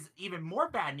there is even more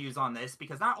bad news on this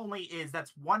because not only is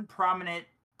that's one prominent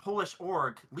Polish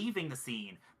org leaving the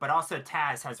scene, but also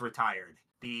Taz has retired.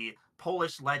 The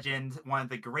Polish legend, one of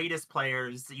the greatest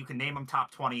players, you can name him top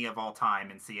 20 of all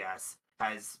time in CS,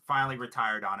 has finally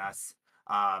retired on us.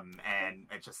 And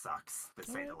it just sucks, to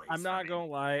say the least. I'm not gonna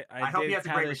lie. I hope he has a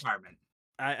great retirement.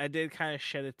 I did kind of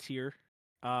shed a tear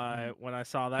when I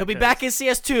saw that. He'll be back in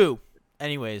CS2.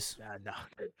 Anyways. No.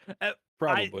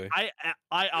 Probably.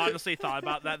 I honestly thought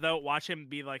about that though. Watch him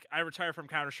be like, I retire from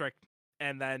Counter-Strike,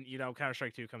 and then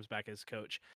Counter-Strike 2 comes back as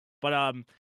coach. But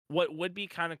what would be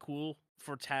kind of cool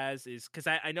for Taz is because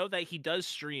I know that he does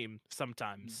stream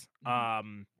sometimes.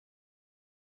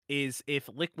 Is if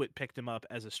Liquid picked him up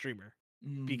as a streamer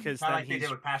because Kinda then like they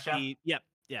did with Pasha. Yeah.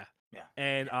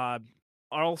 And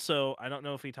also, I don't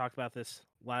know if we talked about this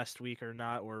last week or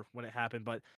not, or when it happened,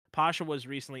 but Pasha was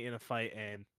recently in a fight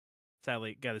and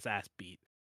sadly got his ass beat.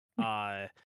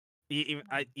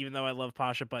 Even though I love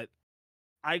Pasha, but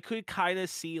I could kind of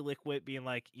see Liquid being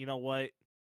like, you know what,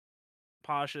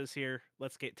 Pasha's here,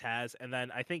 let's get Taz, and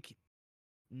then I think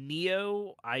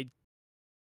Neo, I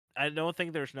don't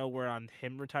think there's nowhere on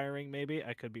him retiring. Maybe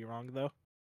I could be wrong though.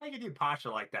 How you do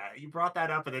Pasha like that? You brought that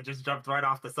up and it just jumped right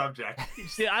off the subject.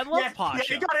 See, I love Pasha.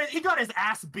 Yeah, he got his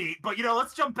ass beat, but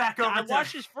let's jump back over. I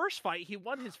watched his first fight. He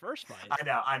won his first fight. I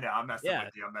know. I'm messing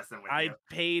with you. I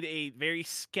paid a very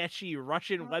sketchy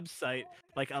Russian website,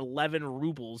 like 11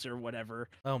 rubles or whatever.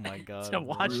 Oh my god. To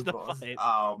watch the fight.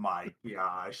 Oh my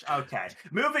gosh. Okay.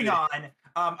 Moving on.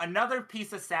 Another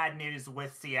piece of sad news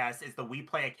with CS is the We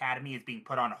Play Academy is being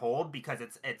put on hold because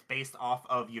it's based off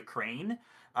of Ukraine.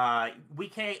 We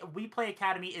Play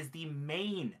Academy is the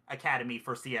main academy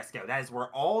for CSGO. That is where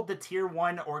all the tier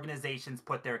 1 organizations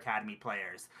put their academy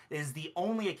players. It is the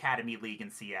only academy league in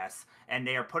CS, and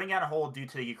they are putting out a hold due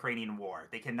to the Ukrainian war.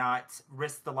 They cannot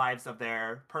risk the lives of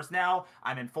their personnel.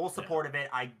 I'm in full support of it.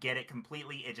 I get it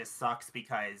completely. It just sucks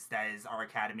because that is our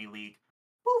academy league.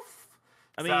 Woof.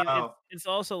 I mean, it's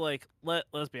also like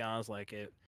let's be honest,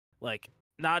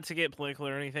 not to get political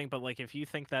or anything, but if you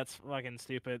think that's fucking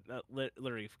stupid,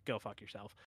 literally go fuck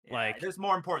yourself. Yeah, there's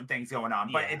more important things going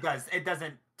on, but it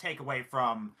doesn't take away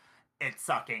from it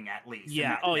sucking at least.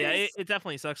 Yeah. It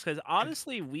definitely sucks because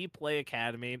honestly, We Play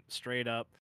Academy straight up.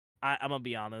 I'm gonna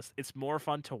be honest, it's more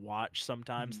fun to watch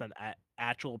sometimes than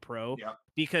actual pro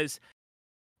because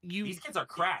these kids are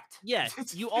cracked. Yeah,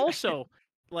 you also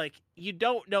you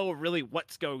don't know really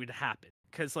what's going to happen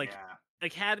because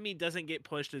Academy doesn't get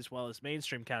pushed as well as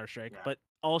mainstream Counter-Strike. But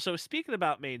also, speaking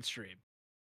about mainstream,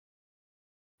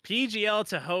 PGL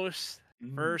to host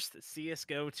first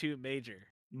CSGO 2 major.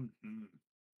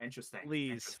 Interesting.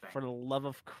 Please, for the love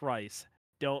of Christ,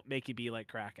 don't make it be like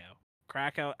Krakow.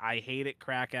 Krakow, I hate it,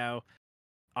 Krakow.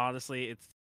 Honestly, it's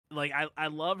I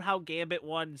love how Gambit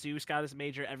won, Zeus got his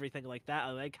major, everything like that.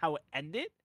 I like how it ended,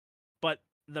 but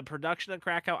the production of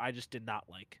Krakow, I just did not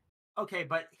like. Okay,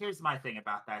 but here's my thing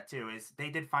about that too: is they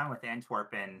did fine with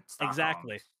Antwerp and Stockholm.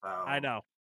 Exactly. So, I know,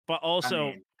 but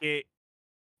also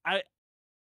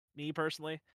me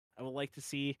personally, I would like to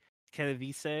see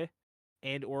Katowice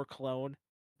and or Cologne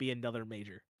be another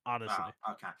major. Honestly,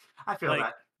 okay, I feel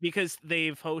that because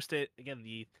they've hosted again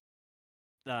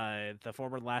the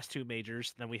former last 2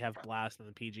 majors. Then we have Blast and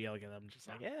the PGL again. I'm just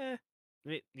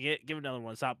give another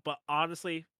one a stop. But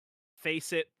honestly,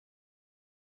 face it,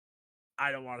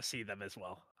 I don't want to see them as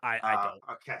well. I don't.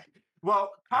 Okay.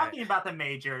 Well, talking about the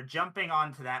major, jumping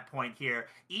onto that point here,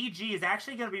 EG is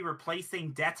actually going to be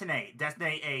replacing Detonate.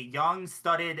 Detonate, a young,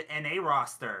 studded NA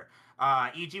roster.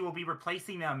 EG will be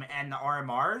replacing them and the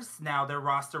RMRs. Now, their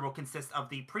roster will consist of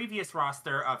the previous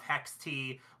roster of Hex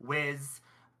T, Wiz,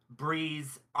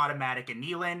 Breeze, Automatic, and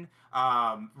Neelan.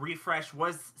 Refresh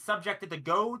was subjected to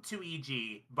go to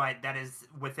EG, but that is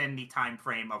within the time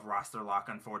frame of roster lock,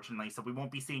 unfortunately. So we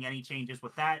won't be seeing any changes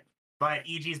with that. But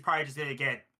EG is probably just going to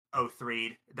get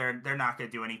 0-3'd. They're not going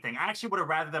to do anything. I actually would have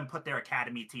rather them put their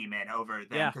academy team in over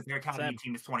them because their academy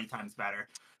team is 20 times better.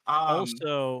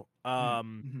 Also,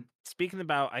 speaking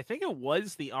about, I think it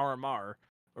was the RMR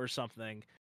or something.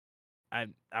 I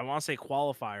want to say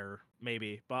qualifier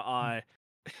maybe, but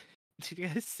did you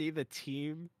guys see the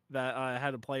team that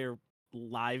had a player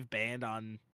live banned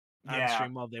on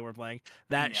stream while they were playing?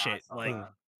 That shit, like,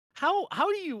 how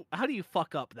do you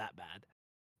fuck up that bad?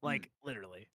 Like,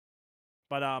 literally.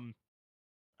 But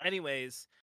anyways,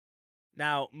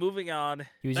 now moving on.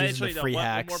 He was using the free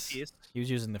hacks. One more piece. He was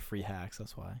using the free hacks.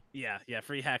 That's why. Yeah,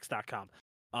 freehacks.com.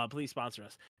 Please sponsor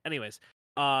us. Anyways,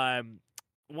 one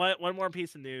more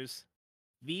piece of news.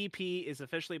 VP is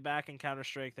officially back in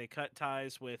Counter-Strike. They cut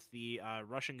ties with the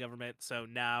Russian government, so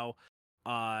now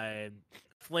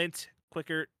Flint,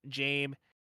 Quicker, Jame,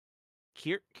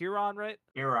 Kiron, right?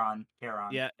 Kiron.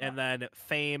 Yeah, and then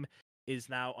Fame is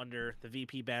now under the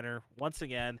VP banner once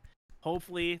again.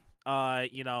 Hopefully,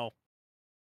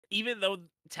 even though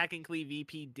technically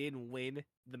VP did win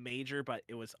the major, but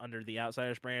it was under the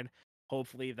Outsiders brand,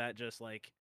 hopefully that just,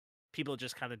 like, people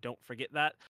just kind of don't forget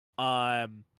that.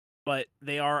 But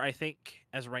they are, I think,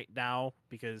 as right now,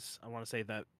 because I want to say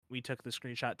that we took the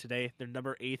screenshot today, they're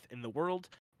number 8th in the world,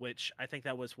 which I think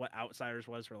that was what Outsiders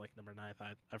was, or like number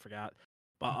 9th, I forgot.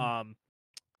 But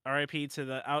RIP to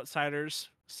the Outsiders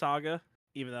saga,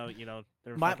 even though,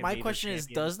 they're my question is,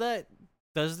 does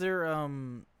their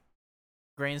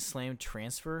Grand Slam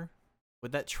transfer?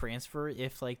 Would that transfer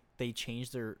if, like, they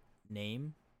change their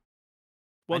name?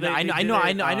 Well, I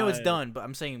know it's done, but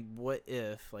I'm saying, what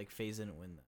if, like, FaZe didn't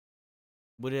win that?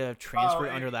 Would it have transferred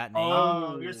under that name?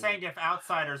 Oh, you're saying if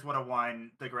Outsiders would have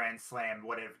won the Grand Slam,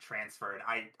 would have transferred?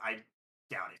 I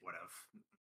doubt it would have.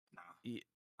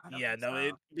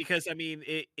 No. Because I mean,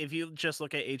 if you just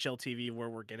look at HLTV, where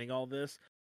we're getting all this,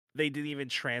 they didn't even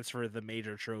transfer the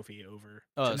major trophy over.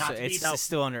 Oh, so it's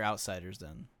still under Outsiders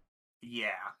then.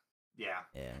 Yeah.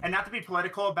 And not to be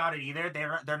political about it either,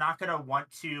 they're not going to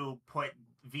want to put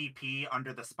VP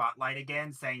under the spotlight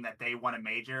again, saying that they won a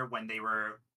major when they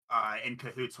were in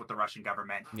cahoots with the Russian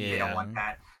government. Yeah. They don't want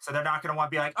that. So they're not going to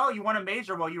want to be like, oh, you won a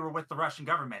major while you were with the Russian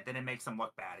government. Then it makes them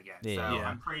look bad again. Yeah. So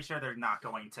I'm pretty sure they're not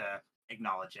going to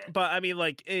acknowledge it. But I mean,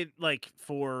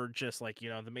 for just like,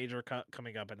 the major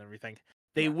coming up and everything,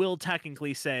 they will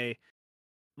technically say,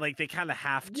 like, they kind of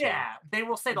have to. Yeah, they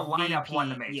will say the lineup won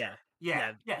the major.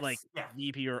 Yeah.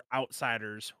 VP or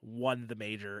Outsiders won the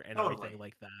major and everything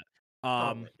like that.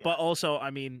 Totally, But also, I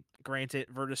mean, granted,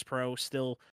 Virtus Pro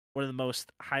still one of the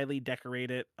most highly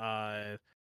decorated, one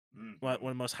of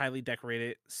the most highly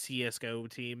decorated CS:GO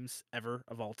teams ever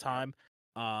of all time.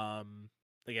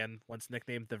 Again, once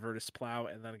nicknamed the Virtus Plow,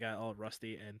 and then got all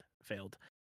rusty and failed.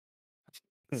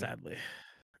 Sadly.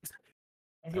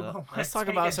 Let's talk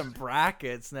about some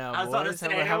brackets now, boys.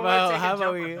 How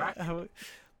about we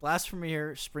Blast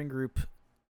Premier Spring Group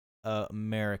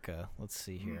America? Let's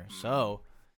see here. So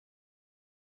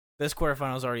this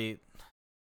quarterfinal is already.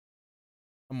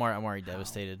 I'm already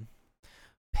devastated.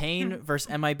 Pain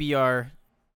versus MIBR.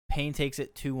 Pain takes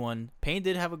it 2-1. Pain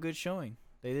did have a good showing.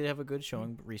 They did have a good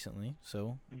showing recently,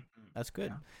 so that's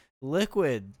good. Yeah.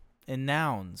 Liquid and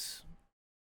Nouns.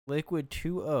 Liquid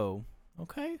 2-0.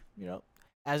 Okay,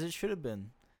 as it should have been.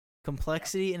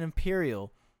 Complexity and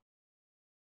Imperial.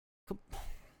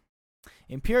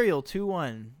 Imperial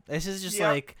 2-1. This is just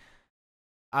like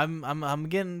I'm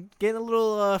getting a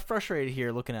little frustrated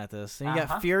here looking at this. And you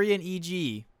got Fury and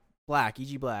EG Black.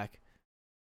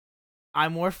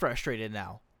 I'm more frustrated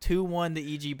now. 2-1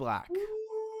 to EG Black.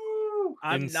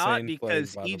 I'm not,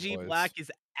 because EG Black is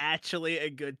actually a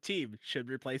good team. Should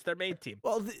replace their main team.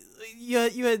 Well, you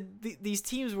had these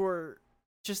teams were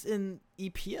just in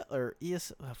EPL or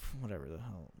ES, whatever the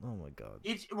hell. Oh my god.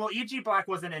 EG Black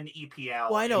wasn't in EPL.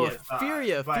 Well, I know.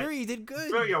 Fury did good.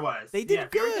 Fury was. They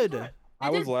did good. I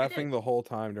was laughing the whole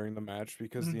time during the match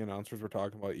because the announcers were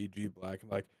talking about EG Black and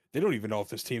like they don't even know if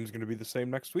this team's going to be the same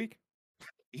next week.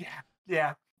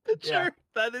 Yeah. Sure,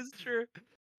 that is true.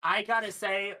 I gotta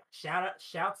say,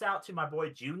 shouts out to my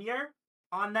boy Junior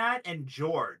on that, and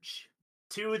George.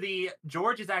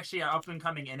 George is actually an up and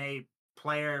coming NA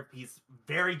player. He's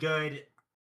very good.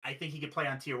 I think he could play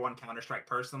on tier 1 Counter-Strike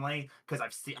personally because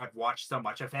I've watched so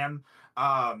much of him.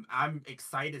 I'm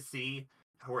excited to see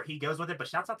where he goes with it, but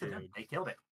shouts out to them. They killed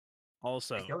it.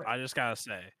 Also, killed it. I just gotta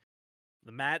say,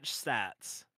 the match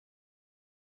stats.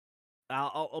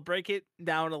 I'll break it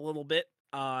down a little bit.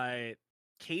 K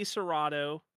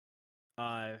Serrato,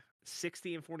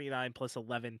 60 and 49 plus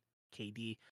 11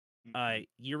 KD.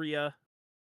 Uria,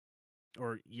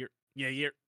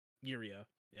 Uria.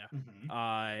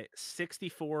 Yeah.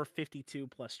 64, 52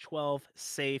 plus 12.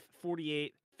 Safe,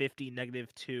 48, 50,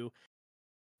 -2.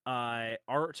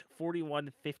 Art,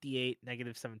 41, 58,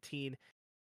 -17.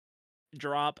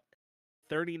 Drop,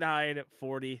 39,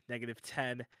 40,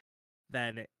 -10.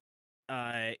 Then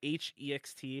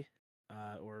HEXT,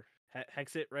 or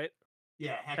Hexit, right?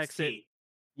 Yeah, Hexit.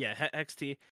 Yeah,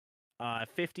 HexT.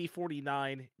 50,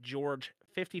 49. George,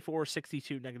 54,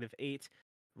 62, -8.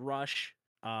 Rush,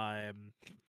 40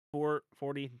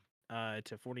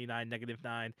 to 49,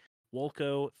 -9.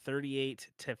 Wolko, 38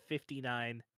 to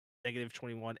 59,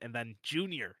 -21. And then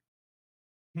Junior.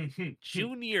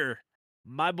 Junior,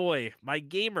 my boy, my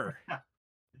gamer.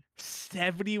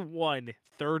 71,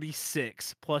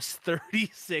 36 plus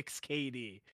 36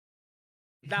 KD.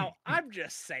 Now, I'm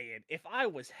just saying, if I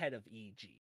was head of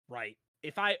EG, right?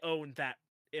 If I owned that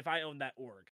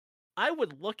org, I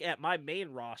would look at my main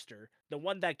roster, the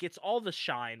one that gets all the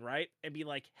shine, right? And be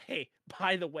like, hey,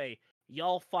 by the way,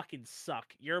 y'all fucking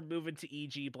suck. You're moving to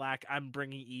EG Black. I'm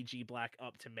bringing EG Black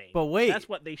up to main. But wait. That's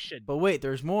what they should do. But wait,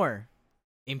 there's more.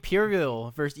 Imperial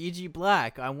versus EG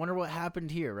Black. I wonder what happened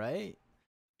here, right?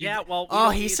 Yeah, well. Oh,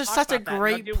 he's just such a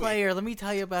great player. Let me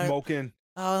tell you about Smoking.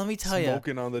 Oh, let me tell you.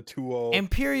 Smoking on the 2-0.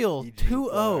 Imperial EG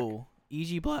 2-0.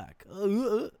 EG Black.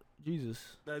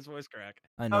 Jesus. That's voice crack.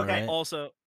 I know, Okay. right?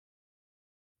 Also,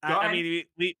 Go I ahead. mean,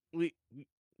 we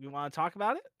want to talk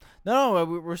about it? No,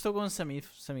 we're still going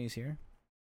semis here.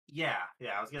 Yeah,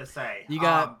 I was gonna say. You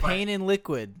got Pain and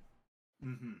Liquid.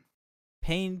 Mm-hmm.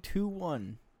 Pain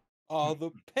 2-1. All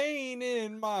the pain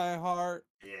in my heart.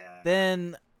 Yeah.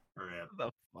 Then Rip.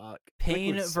 The fuck.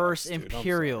 Pain Liquid versus sucks, dude. I'm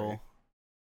Imperial.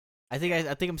 I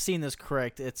think I'm seeing this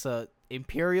correct. It's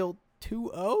Imperial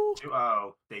 2-0.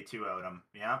 2-0. They 2-0'd him.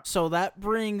 Yeah. So that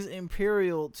brings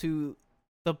Imperial to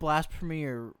the Blast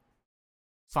Premier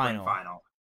final. Final.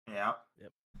 Yeah.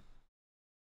 Yep.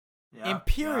 Yeah.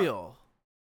 Imperial.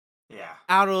 Yeah.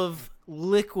 Out of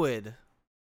Liquid,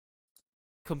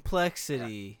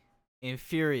 Complexity,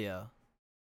 Infuria,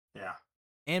 Yeah.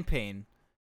 and Pain.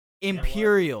 what?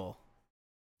 Imperial.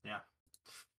 Yeah. I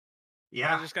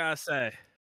Yeah. just gotta say,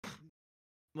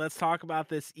 let's talk about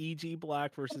this EG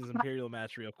Black versus Imperial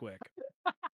match real quick.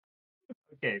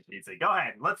 Okay, PC. Go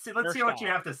ahead. Let's see First what you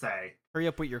off. have to say. Hurry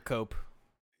up with your cope.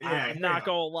 Yeah, I'm not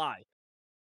gonna lie.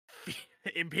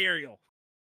 Imperial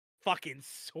fucking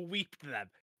sweeped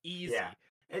them easy. Yeah.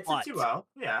 It's But- a 2-0.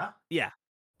 Yeah. Yeah.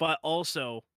 But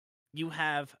also, you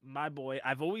have my boy.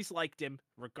 I've always liked him,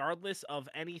 regardless of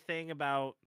anything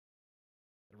about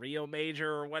Rio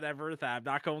Major or whatever that I'm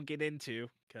not going to get into,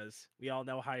 because we all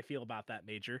know how I feel about that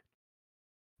major.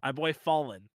 My boy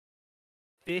Fallen,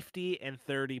 50 and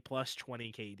 30 plus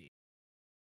 20 KD.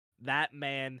 That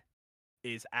man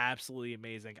is absolutely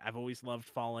amazing. I've always loved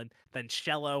Fallen. Then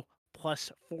Shello,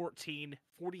 plus 14,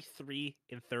 43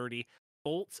 and 30.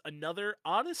 Bolt's another,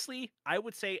 honestly, I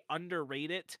would say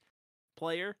underrated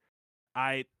player.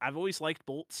 I've always liked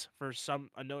Bolts for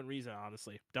some unknown reason,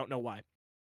 honestly. Don't know why.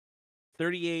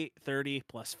 38, 30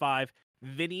 plus 5.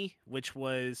 Vinny, which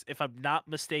was, if I'm not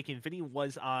mistaken, Vinny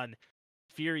was on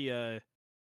Furia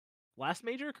last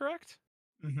major, correct?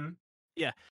 Mm-hmm.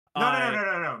 Yeah.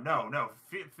 No.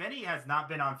 Vinny has not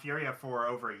been on Furia for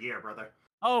over a year, brother.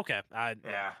 Oh, okay.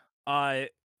 Yeah.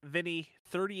 Vinny,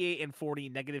 38 and 40,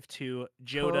 -2.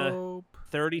 Joda, Cope.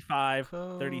 35,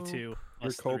 32. Cope. You're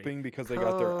plus 3. coping because they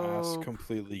got their ass Cope.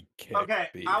 completely kicked. Okay,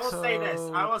 beast. I will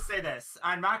say this.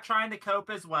 I'm not trying to cope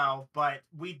as well, but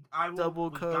we got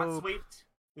cope. sweeped.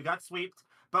 We got sweeped,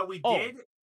 but we Oh. did.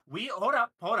 Hold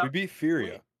up. We beat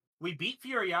Furia. We beat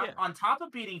Furia. Yeah. On top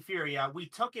of beating Furia, we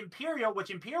took Imperial,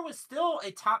 which Imperial was still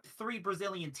a top 3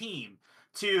 Brazilian team,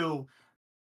 to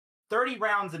 30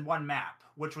 rounds in one map,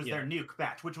 which was their nuke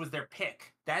match, which was their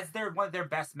pick. That's one of their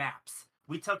best maps.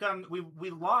 We took them. We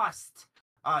lost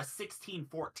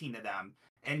 16-14 to them.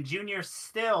 And Junior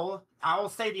still, I will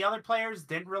say the other players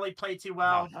didn't really play too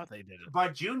well. No, they didn't.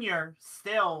 But Junior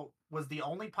still was the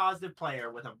only positive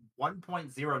player with a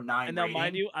 1.09 And now, rating.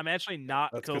 mind you, I'm actually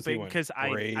not That's 'cause he coping went because I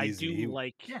crazy. do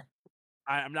like. Yeah.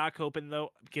 I'm not coping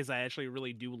though because I actually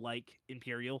really do like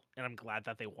Imperial, and I'm glad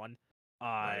that they won.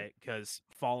 Right. Because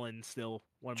Fallen's still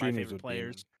one of my Junior's favorite a demon.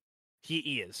 players.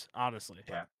 He is, honestly.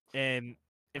 Yeah. And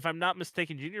if I'm not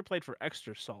mistaken, Junior played for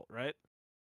Extra Salt, right?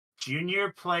 Junior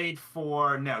played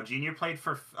for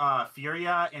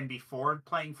Furia, and before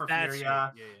playing for That's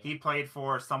Furia, it. Yeah. he played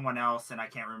for someone else, and I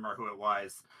can't remember who it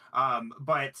was.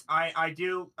 But I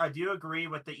do agree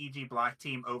with the EG Black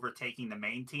team overtaking the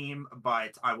main team,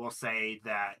 but I will say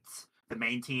that the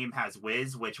main team has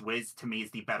Wiz, which Wiz to me is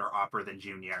the better opera than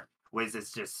Junior. Wiz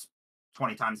is just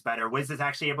 20 times better. Wiz is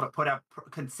actually able to put up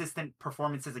consistent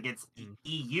performances against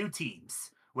EU teams,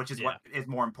 which is what is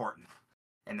more important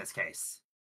in this case.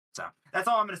 So that's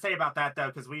all I'm going to say about that, though,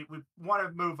 because we want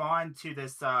to move on to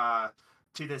this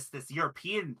this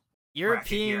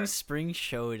European Spring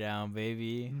Showdown,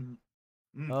 baby.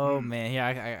 Mm-hmm. Oh man,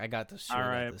 yeah, I got this. All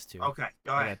right. This too. Okay,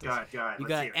 go ahead. You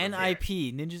got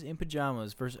NIP Ninjas in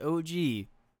Pajamas versus OG,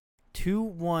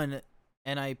 2-1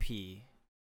 NIP.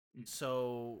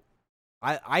 So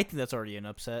I think that's already an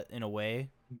upset in a way,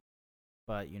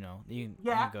 but you can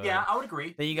go ahead. I would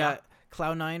agree. Then you got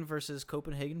Cloud9 versus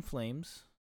Copenhagen Flames.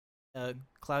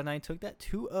 Cloud9 took that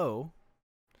 2-0.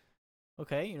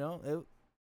 Okay,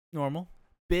 normal.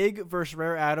 Big versus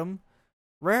Rare Atom.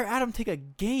 Rare Atom take a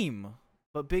game,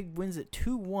 but Big wins it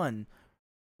 2-1.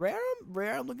 Rare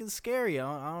Atom looking scary.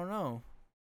 I don't know.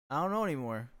 I don't know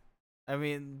anymore. I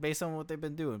mean, based on what they've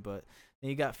been doing, but then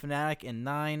you got Fnatic and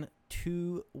 9,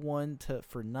 2-1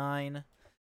 for 9.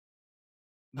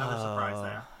 Another surprise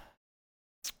there.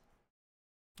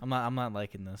 I'm not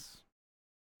liking this.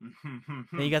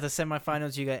 Then you got the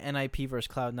semifinals. You got NIP versus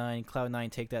Cloud9. Cloud9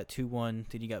 take that 2-1.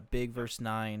 Then you got Big versus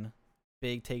 9.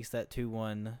 Big takes that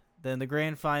 2-1. Then the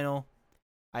grand final.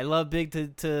 I love Big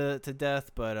to death,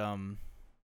 but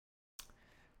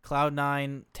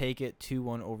Cloud9 take it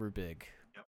 2-1 over Big.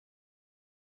 Yep.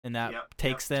 And that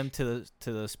takes them to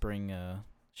the spring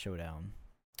showdown.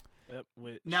 Yep.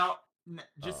 Now,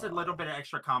 just a little bit of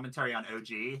extra commentary on OG.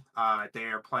 They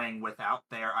are playing without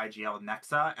their IGL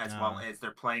Nexa, as well as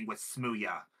they're playing with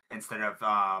Smooya instead of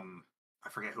I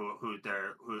forget who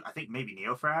I think maybe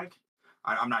Neofrag.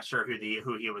 I'm not sure who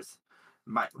he was.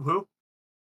 Who?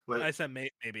 What? I said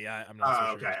maybe. I'm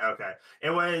not so sure. Okay.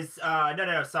 It was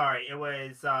no. Sorry, it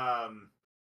was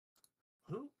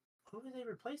who were they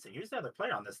replacing? Who's the other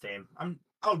player on this team?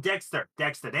 Dexter.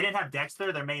 They didn't have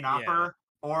Dexter, their main opper,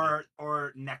 or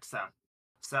Nexa.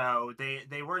 So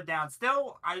they were down.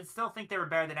 Still, I still think they were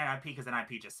better than NIP because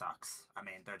NIP just sucks. I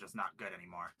mean, they're just not good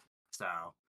anymore. So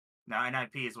now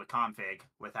NIP is with config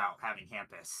without having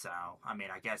Hampus. So I mean,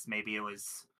 I guess maybe it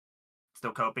was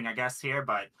still coping, I guess, here,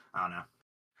 but I don't know.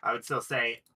 I would still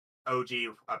say OG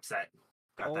upset.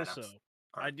 Also,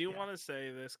 I do want to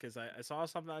say this because I saw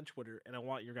something on Twitter and I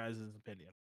want your guys' opinion.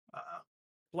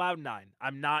 Cloud9,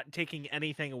 I'm not taking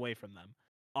anything away from them.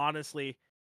 Honestly,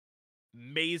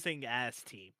 amazing ass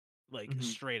team. Like,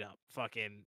 straight up.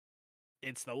 Fucking,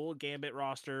 it's the old Gambit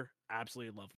roster.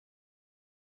 Absolutely love it.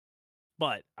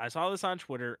 But I saw this on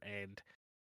Twitter and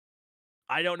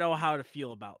I don't know how to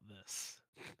feel about this.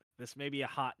 This may be a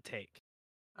hot take.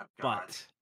 But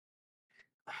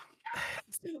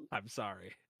I'm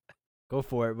sorry. Go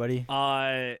for it, buddy.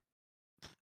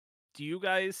 Do you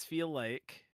guys feel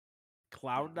like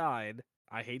Cloud9,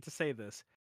 I hate to say this,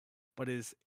 but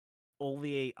is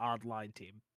only a odd line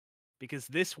team? Because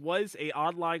this was a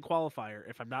odd line qualifier,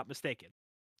 if I'm not mistaken,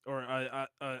 or a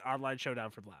odd line showdown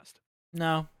for Blast.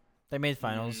 No, they made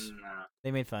finals.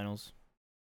 They made finals.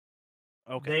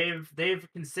 Okay. They've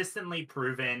consistently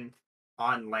proven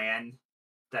on LAN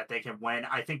that they can win.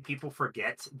 I think people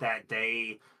forget that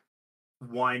they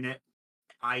won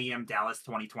IEM Dallas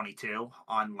 2022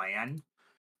 on LAN,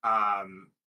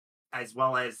 as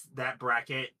well as that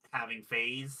bracket having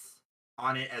FaZe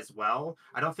on it as well.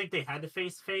 I don't think they had to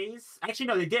face FaZe. Actually,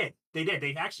 no, they did.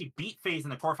 They actually beat FaZe in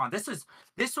the quarterfinal.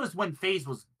 This was when FaZe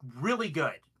was really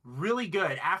good.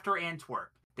 After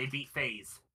Antwerp, they beat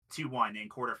FaZe 2-1 in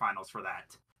quarterfinals for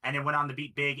that. And it went on to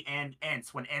beat Big and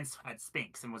ENCE when ENCE had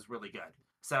Spinks and was really good.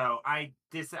 So I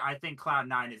think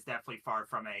Cloud9 is definitely far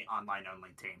from a online only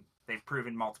team. They've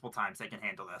proven multiple times they can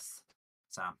handle this.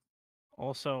 So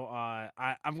also,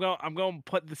 I'm going to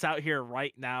put this out here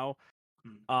right now.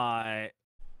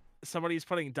 Somebody's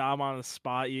putting Dom on the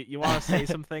spot. You want to say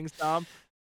some things, Dom?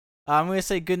 I'm gonna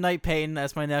say good night, Peyton.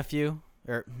 That's my nephew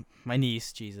or my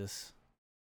niece. Jesus,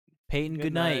 Peyton.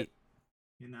 Good night.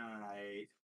 Good night.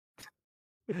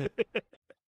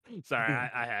 Sorry,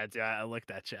 I had to. I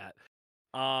looked at chat.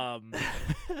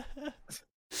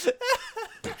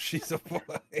 She's a boy.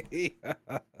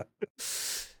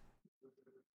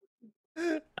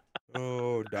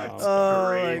 Oh, Dom.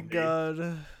 Oh my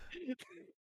god.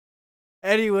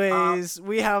 Anyways,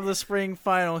 we have the spring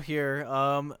final here.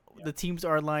 The teams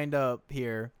are lined up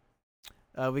here.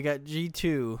 We got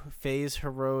G2, FaZe,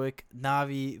 Heroic,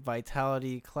 Navi,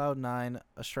 Vitality, Cloud9,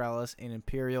 Astralis, and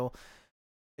Imperial.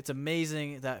 It's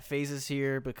amazing that FaZe is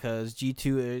here because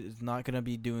G2 is not going to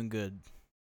be doing good.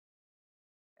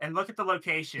 And look at the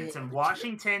locations. In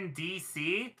Washington,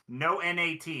 D.C., no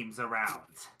NA teams around.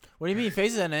 What do you mean,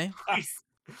 FaZe is NA?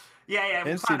 Yeah.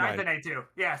 And Cloud9's C9. NA too.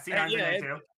 Yeah, C9's NA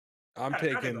too. I'm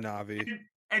taking Navi.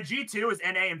 And G2 is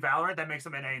NA in Valorant. That makes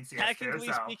them NA in CS Technically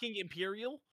too. So. speaking,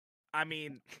 Imperial, I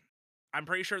mean, I'm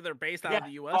pretty sure they're based out of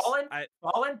the US.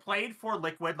 Fallen played for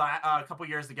Liquid a couple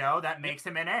years ago. That makes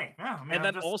him NA. Yeah, I mean, and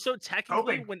then also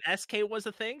technically hoping. when SK was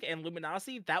a thing and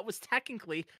Luminosity, that was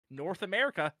technically North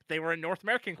America. They were in North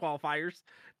American qualifiers.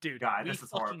 Dude, God, we this is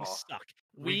fucking horrible. suck.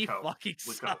 We fucking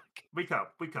suck. We cope.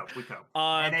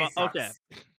 But, NA sucks. okay.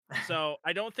 So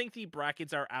I don't think the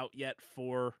brackets are out yet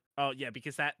for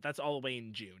because that's all the way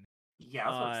in June. Yeah, I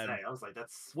was about to say. I was like,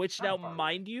 that's which now,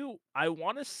 mind you, I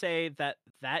want to say that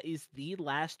is the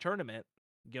last tournament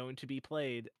going to be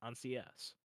played on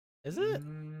CS. Is it?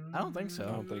 I don't think so.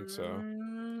 I don't think so.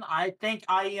 I think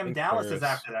IEM Dallas Paris. is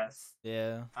after this.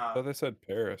 Yeah. I thought they said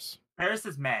Paris. Paris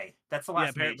is May. That's the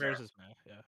last major. Paris is May.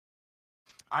 Yeah.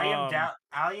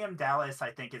 IEM Dallas,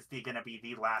 I think, is going to be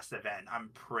the last event. I'm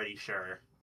pretty sure.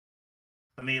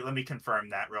 Let me confirm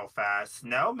that real fast.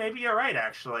 No, maybe you're right.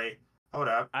 Actually, hold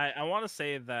up. I want to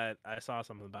say that I saw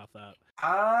something about that.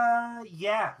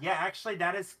 Yeah. Actually,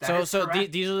 that is so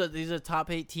correct. these are the top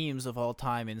 8 teams of all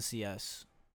time in CS,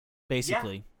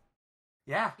 basically.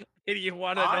 Yeah. And you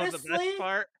want to know the best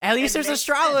part? At least there's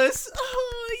Astralis. Sense.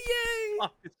 Oh yay!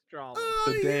 Astralis.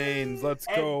 Oh, The Danes, let's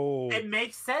go. It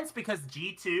makes sense because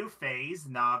G2, FaZe,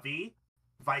 Navi,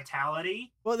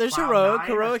 Vitality. Well, there's Cloud9,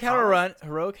 Heroic. Heroic had a Astralis. run.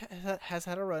 Heroic has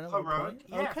had a run at one point.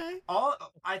 Yeah. Okay.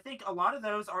 I think a lot of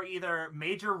those are either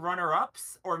major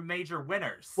runner-ups or major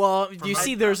winners. Well, you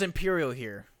see, my- there's Imperial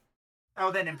here.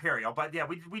 Oh, then Imperial. But yeah,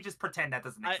 we just pretend that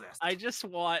doesn't exist. I just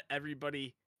want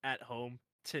everybody at home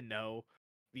to know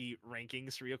the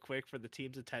rankings real quick for the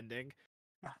teams attending.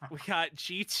 We got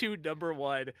G2 number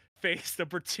 1, FaZe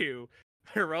number 2,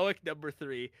 Heroic number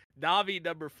 3, Navi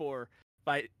number 4,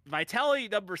 Vitality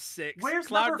number 6, Where's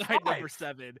Cloud9 number number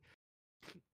 7.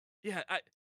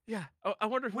 I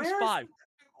wonder who's Where's 5.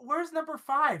 Where's number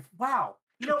 5? Wow.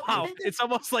 You know, I Wow, think it's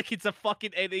almost like it's a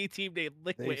fucking NA team named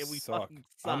Liquid, They and we suck. fucking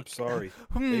suck. I'm sorry.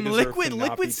 They deserve Liquid to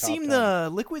not be top seem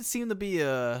 10. Liquid seem to be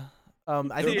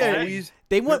I think They're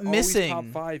they went they're always missing. top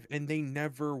 5 and they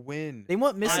never win. They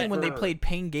went missing when they Never. played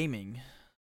Pain Gaming.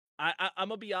 I'm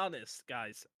gonna be honest,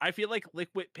 guys. I feel like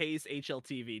Liquid pays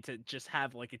HLTV to just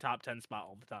have like a top 10 spot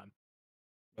all the time.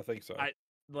 I think so.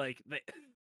 Like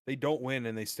They don't win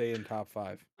and they stay in top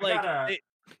 5. I like got a, it,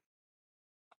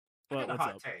 I got a what's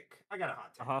hot up? take. I got a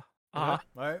hot take. Uh-huh. All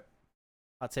right.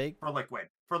 Hot take. For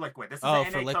Liquid. This is Oh,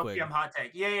 an for NA Liquid. Copium hot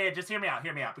take. Yeah, just hear me out,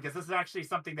 because this is actually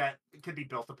something that could be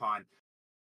built upon.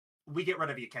 We get rid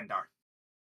of Yekendar.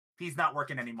 He's not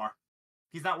working anymore.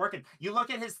 He's not working. You look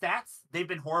at his stats, they've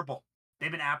been horrible.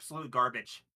 They've been absolute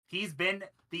garbage. He's been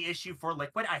the issue for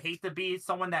Liquid. I hate to be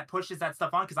someone that pushes that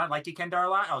stuff on because I like Yekendar a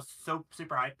lot. I was so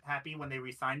super happy when they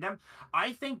re-signed him.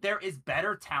 I think there is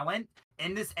better talent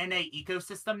in this NA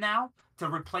ecosystem now to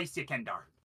replace Yekendar.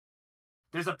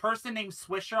 There's a person named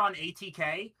Swisher on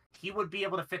ATK. He would be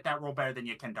able to fit that role better than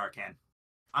Yekendar can.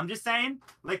 I'm just saying,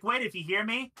 Liquid, if you hear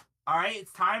me, all right,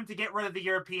 it's time to get rid of the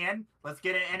European. Let's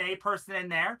get an NA person in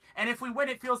there. And if we win,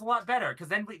 it feels a lot better because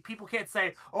then people can't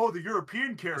say, oh, the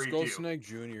European carried Let's go you. Snake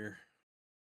Jr.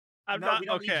 I'm No, not we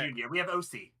don't okay. need Junior. We have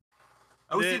OC.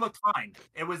 OC looked fine.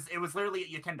 It was literally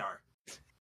Yekendar.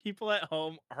 People at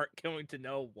home aren't going to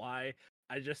know why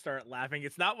I just start laughing.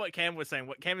 It's not what Cam was saying.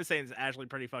 What Cam is saying is actually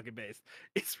pretty fucking based.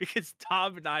 It's because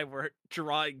Tom and I were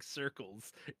drawing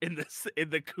circles in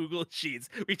the Google sheets.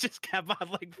 We just kept on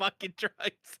like fucking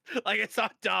drawings. Like I saw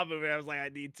Tom moving, I was like, I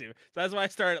need to. So that's why I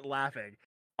started laughing.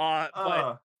 But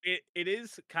it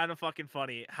is kind of fucking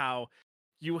funny how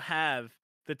you have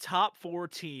the top 4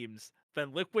 teams,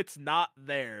 then Liquid's not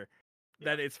there.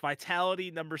 Then it's Vitality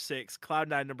number 6,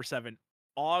 Cloud9 number 7,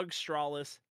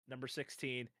 Astralis number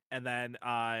 16, and then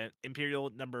Imperial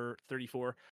number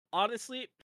 34. Honestly,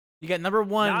 You got number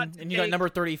 1 and you got take- number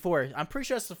 34. I'm pretty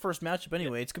sure that's the first matchup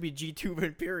anyway. It's gonna be G2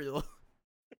 Imperial.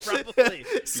 probably.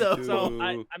 so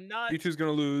G2. I'm not. G2's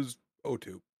gonna lose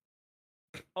 0-2.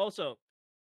 Also,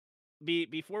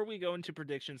 before we go into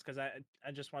predictions, because I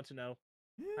just want to know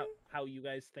how you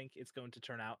guys think it's going to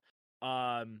turn out.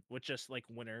 With just like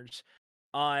winners.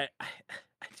 I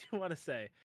do want to say,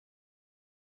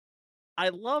 I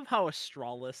love how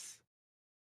Astralis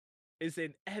is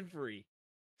in every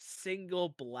single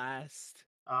blast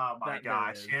Oh my That there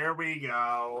gosh, is. here we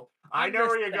go. I I'm know just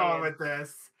where you're going saying. with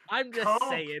this. I'm just Cope,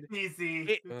 saying.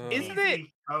 easy. Isn't it?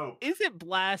 Easy, Cope. Isn't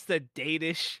Blast a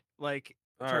Danish like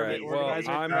All tournament right. Well,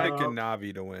 organizer? I'm No. picking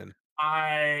Navi to win.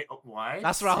 What?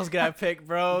 That's what I was gonna pick,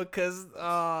 bro. Cause You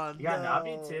got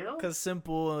Navi too? Cause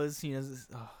simple is Yeah,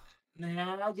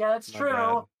 that's My true.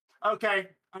 bad. Okay.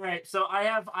 All right. So I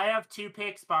have two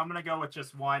picks, but I'm gonna go with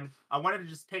just one. I wanted to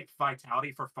just pick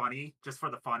Vitality for funny, just for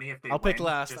the funny. If they I'll pick win,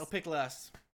 last. just- I'll pick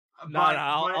last. No,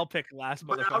 I'll pick last.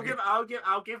 But Motherfucker.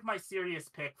 I'll give my serious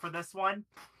pick for this one.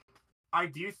 I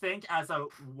do think as a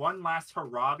one last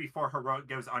hurrah before Heroic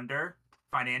goes under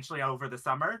financially over the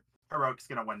summer, Heroic's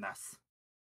gonna win this.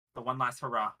 The one last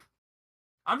hurrah.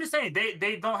 I'm just saying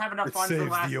they don't have enough It funds to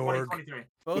saves last the org. 2023.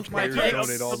 Both The my players picks.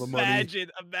 donate all the money. Imagine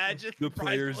The prize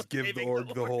players pool give the saving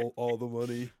org all the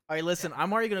money. All right, listen.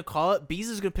 I'm already gonna call it. Bees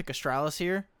is gonna pick Astralis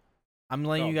here. I'm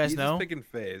letting you guys he's know. Just picking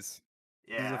FaZe.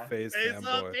 He's a Yeah. FaZe It's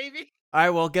up, fanboy. baby. All right.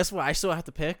 Well, guess what? I still have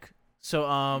to pick. So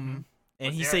Mhm. and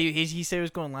Let's he hear said it. he said he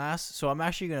was going last. So I'm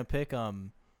actually gonna pick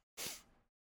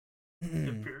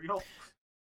Imperial.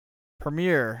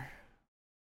 Premier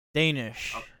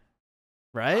Danish. Okay.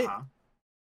 Right? Uh-huh.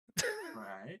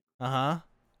 Right.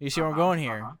 You see where I'm going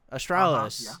here?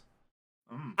 Astralis.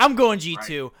 Yeah. Mm. I'm going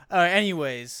G2.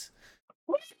 Anyways,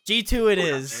 G2 it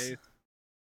is. Hey,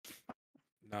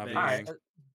 Navi All right. gang.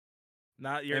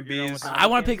 Not your. And you're going Bees. with I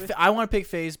want to Navi, pick. I want to pick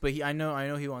FaZe, but I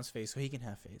know he wants FaZe, so he can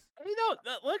have FaZe. You know,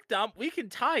 look, Dom. We can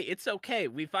tie. It's okay.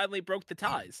 We finally broke the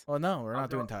ties. Oh no, we're I'll not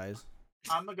doing go- ties.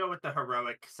 I'm gonna go with the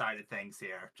heroic side of things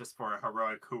here, just for a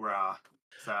heroic hoorah.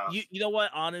 So You know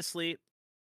what? Honestly,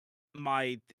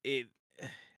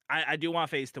 I do want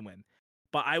FaZe to win,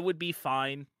 but I would be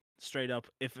fine straight up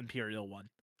if Imperial won.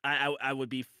 I would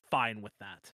be fine with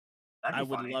that. that'd be I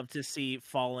would funny. love to see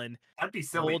Fallen That'd be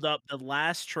silly. hold up the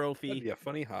last That'd trophy be a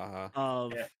funny haha.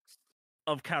 of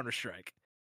Yeah. Counter Strike.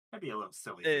 That'd be a little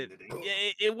silly thing to do.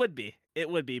 It would be. It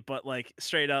would be, but like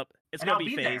straight up, it's And gonna I'll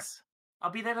be be there. FaZe.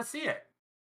 I'll be there to see it.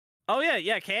 Oh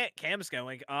yeah. Cam's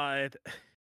going.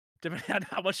 Depending on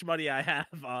how much money I have,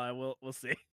 we'll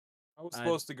see. I was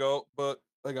supposed to go, but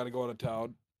I gotta go out of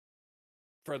town.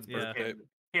 Fred's Yeah. birthday.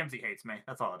 Kamsey hates me.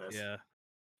 That's all it is. Yeah.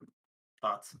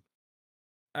 Thoughts?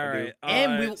 All I do. right.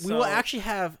 And we will so- actually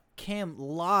have Cam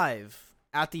live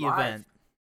at the Live? event.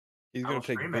 He's I gonna will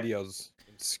take stream it. videos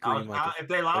and scream like if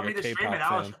they allow like me a to stream K-pop it,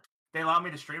 I'll. fan. If they allow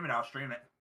me to stream it, I'll stream it.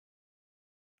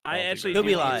 I I'll be actually there. do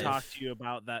He'll be want live. to talk to you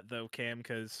about that though, Cam,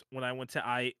 because when I went to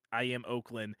I am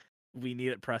Oakland, we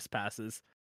needed press passes.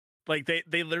 Like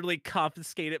they literally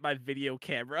confiscated my video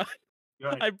camera.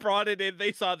 You're like, I brought it in.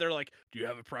 They saw it. They're like, "Do you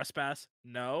have a press pass?"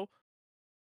 No.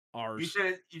 Ours.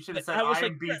 you should have said I was I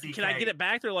like, am BZK. "Can I get it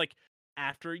back?" They're like,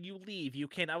 "After you leave, you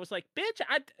can." I was like, "Bitch,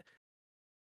 I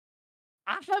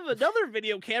have another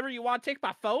video camera. You want to take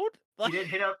my phone?" You didn't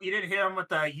hit him with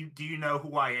the do you know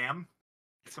who I am?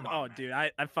 Come on, Oh, man. dude,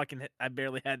 I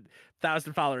barely had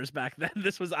 1,000 followers back then.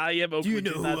 This was I am Oakland. Do you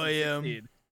know who I am? 2016.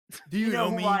 Do You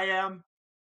know who I am?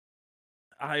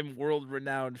 I'm world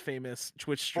renowned, famous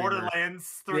Twitch streamer.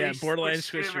 Borderlands 3. Yeah, Borderlands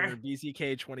Twitch Twitch streamer,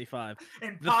 BZK25.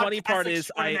 And The funny part podcast is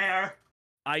extraordinaire.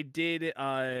 I did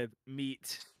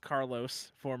meet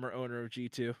Carlos, former owner of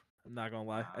G2. I'm not gonna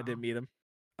lie, I did meet him.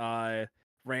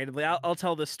 Randomly, I'll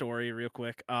tell this story real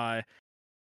quick.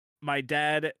 My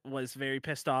dad was very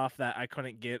pissed off that I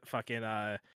couldn't get fucking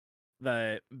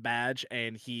the badge,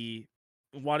 and he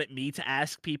wanted me to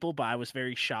ask people, but I was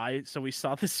very shy. So we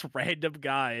saw this random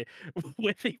guy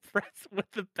with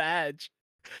the badge,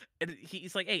 and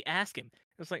he's like, "Hey, ask him." I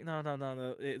was like,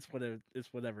 "No, it's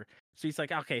whatever." So he's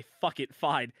like, "Okay, fuck it,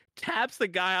 fine." Taps the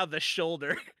guy on the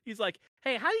shoulder. He's like,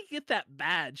 "Hey, how do you get that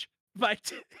badge?"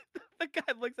 The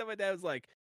guy looks at my dad. And was like,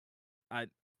 I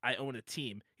own a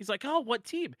team." He's like, "Oh, what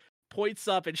team?" Points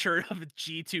up, and sure enough,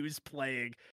 G2's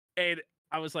playing. And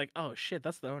I was like, "Oh shit,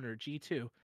 that's the owner of G2."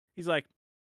 He's like,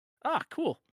 "Ah,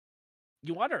 cool.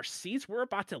 You want our seats? We're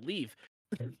about to leave."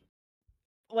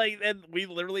 Like, and we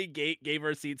literally gave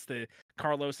our seats to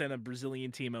Carlos and a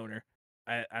Brazilian team owner.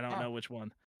 I don't know which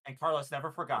one. And Carlos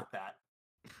never forgot that.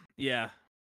 Yeah.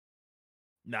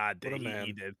 Nah, What a he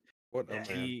man. did. What a Yeah,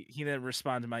 man. He didn't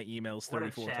respond to my emails What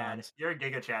a 34 Chad. times. You're a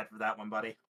Giga Chad for that one,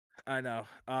 buddy. I know.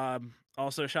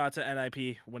 Also shout out to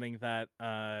NIP winning that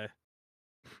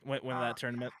winning that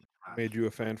tournament. Made you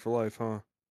a fan for life, huh?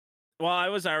 Well, I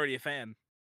was already a fan.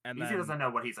 And Easy then, doesn't know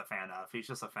what he's a fan of. He's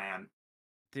just a fan.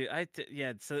 dude,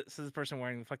 so the person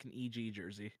wearing the fucking EG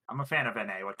jersey. I'm a fan of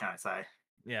NA. What can I say?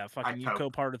 Yeah, fucking you cope.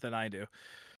 co-parted than I do.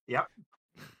 Yep.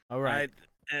 All right.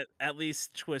 At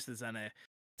least Twist is NA.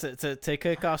 To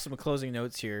kick off some closing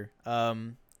notes here.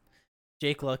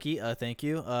 Jake Lucky, thank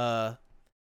you.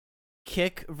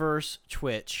 Kick versus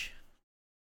Twitch.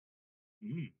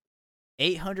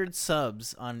 800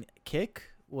 subs on Kick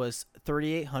was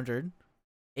 3,800.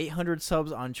 800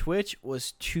 subs on Twitch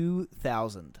was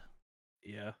 2,000.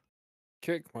 Yeah.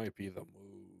 Kick might be the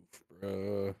move,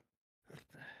 bruh.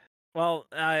 Well,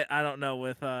 I don't know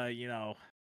with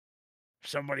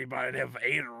somebody by the name of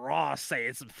Aiden Ross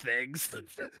saying some things.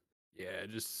 Yeah,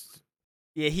 just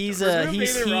Yeah, he's Remove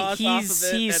Aiden Ross off of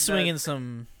it, he's and swinging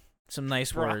then- some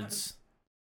nice Bro. words.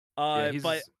 yeah, he's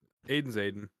But Aiden's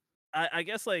Aiden. I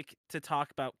guess like to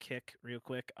talk about Kick real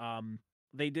quick.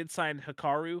 They did sign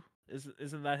Hikaru.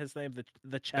 Isn't that his name?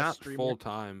 The chess Not streamer. full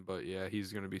time, but yeah,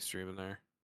 he's gonna be streaming there.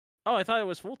 Oh, I thought it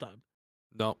was full time.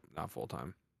 Nope, not full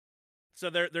time. So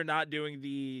they're not doing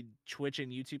the Twitch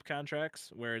and YouTube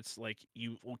contracts where it's like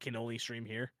you can only stream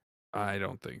here. I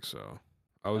don't think so.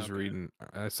 I was Okay. reading.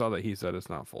 I saw that he said it's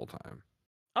not full time.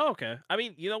 Oh, okay. I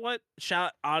mean, you know what?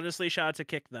 Honestly, shout out to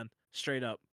Kick then. Straight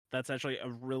up. That's actually a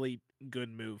really good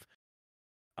move.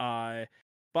 But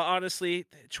honestly,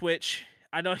 Twitch,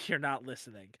 I know you're not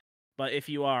listening, but if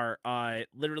you are,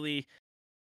 literally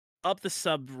up the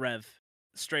sub rev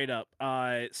straight up.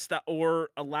 Or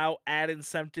allow ad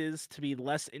incentives to be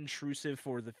less intrusive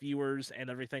for the viewers and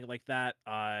everything like that.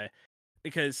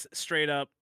 Because straight up,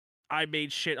 I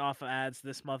made shit off of ads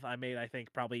this month. I think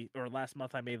last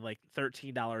month I made like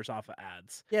 $13 off of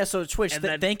ads. Yeah, so Twitch, And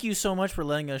then- thank you so much for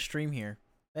letting us stream here.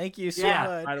 Thank you so Yeah,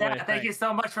 much. By the way, thank you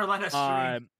so much for letting us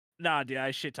stream. Nah, dude,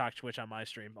 I shit talk Twitch on my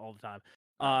stream all the time.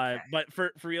 Okay. But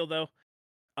for real though,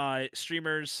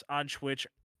 streamers on Twitch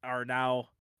are now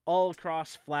all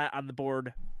across flat on the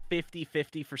board,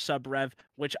 50-50 for sub rev,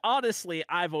 which honestly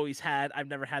I've always had. I've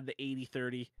never had the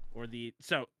 80-30 or the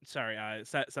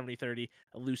 70-30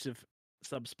 elusive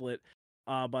sub split.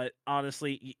 But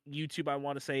honestly, YouTube, I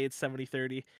want to say it's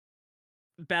 70-30.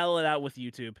 Battle it out with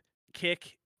YouTube.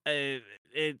 Kick, it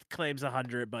claims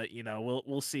 100, but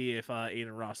we'll see if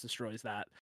Aiden Ross destroys that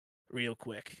real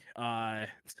quick. I'm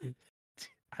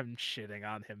shitting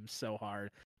on him so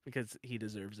hard because he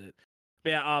deserves it. But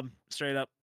yeah, straight up,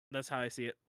 that's how I see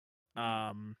it.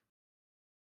 Then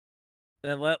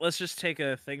let's just take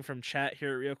a thing from chat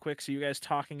here real quick. So you guys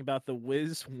talking about the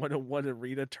Wiz 101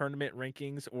 Arena tournament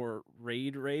rankings or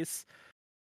raid race?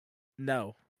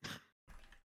 No.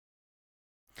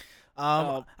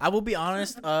 I will be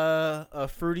honest,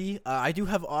 Fruity, I do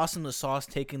have Awesome the Sauce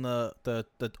taking the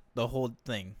whole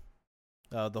thing.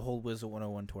 The whole Wizard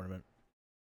 101 tournament.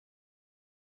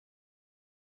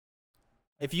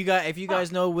 If you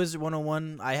guys know Wizard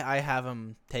 101, I have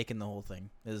him taking the whole thing.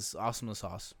 Is Awesome the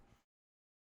Sauce.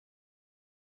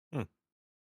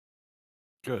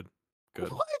 Good.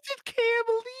 What did Cam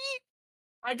leak?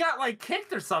 I got like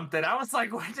kicked or something. I was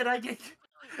like, when did I get?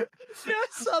 Yeah, I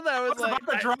saw that. I was like,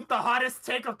 about to drop the hottest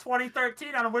take of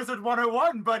 2013 on Wizard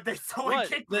 101, but they totally what?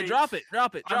 kicked Then me. drop it.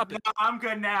 I'm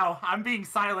good now. I'm being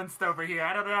silenced over here.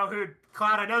 I don't know who.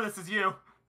 Cloud, I know this is you.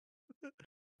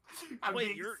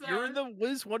 Wait, you're in the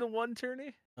Wiz 101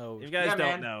 tourney? Oh, If you guys Yeah, don't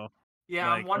man. know, Yeah,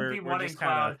 like, I'm we're 1v1 in just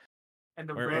Cloud. And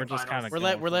the we're grand just finals. kinda- we're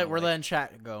going for, like- letting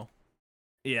chat go.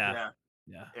 yeah.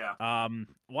 Yeah.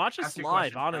 Watch us Ask your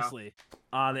live, questions now. honestly,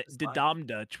 on Watch us live.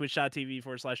 Didamda,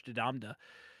 twitch.tv/Didamda.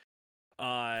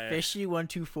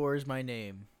 Fishy124 is my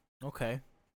name. Okay.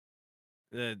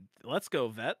 Let's go,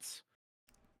 vets.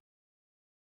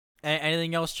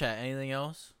 Anything else, chat? Anything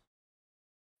else?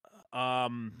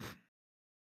 You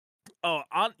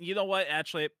know what?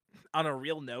 Actually, on a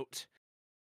real note,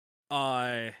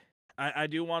 I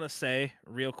do want to say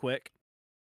real quick,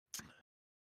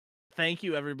 thank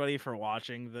you everybody for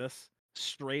watching this.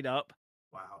 Straight up,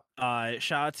 Wow.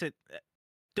 shout out to.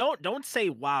 Don't say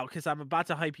wow because I'm about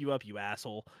to hype you up, you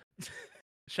asshole.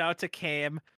 Shout out to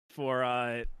Cam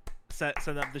for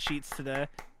setting up the sheets today.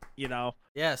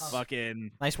 Yes.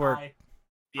 Fucking Nice work. Hi,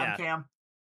 yeah, I'm Cam.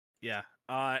 yeah.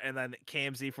 And then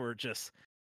Camzy for just.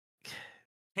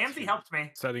 Camzy helped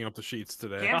me. Setting up the sheets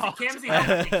today. Camzy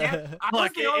helped me. I was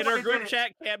Look, the only in one our who group did it.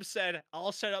 chat, Cam said,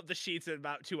 "I'll set up the sheets in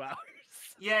about 2 hours."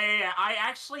 Yeah. I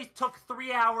actually took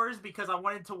 3 hours because I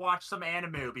wanted to watch some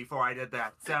anime before I did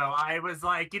that. So I was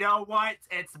like, you know what?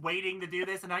 It's waiting to do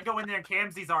this. And I go in there and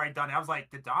Camzy's already done it. I was like,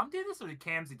 did Dom do this or did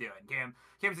Camzy do it? And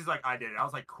Camzy's like, I did it. I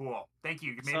was like, cool. Thank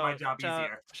you. You made my job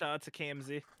easier. Shout out to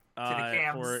Camzy.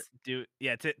 Cams. To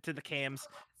the Cams.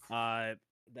 Dab.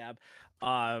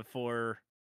 For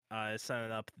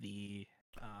setting up the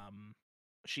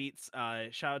sheets.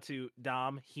 Shout out to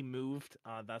Dom. He moved.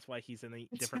 That's why he's in a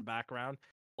different background.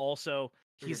 Also,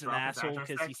 he's an asshole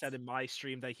because he said in my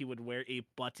stream that he would wear a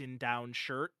button-down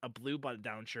shirt, a blue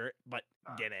button-down shirt, but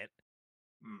didn't.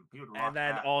 He would rock And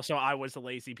then that. also, I was a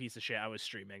lazy piece of shit. I was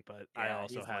streaming, but I Yeah,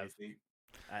 also he's have. lazy.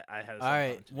 I had. All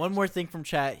right, one more thing from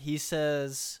chat. He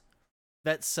says,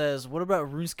 Vet says, what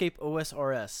about RuneScape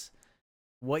OSRS?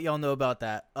 What y'all know about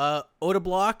that? Oda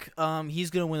Block, he's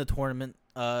gonna win the tournament.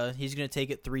 He's gonna take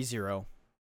it 3-0.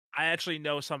 I actually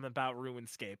know something about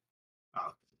RuneScape.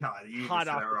 Oh God, you Hot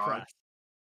just off said it the wrong. press.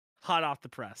 Hot off the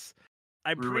press.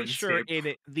 I'm pretty sure RuneScape.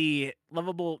 in the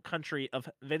lovable country of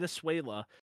Venezuela,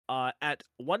 at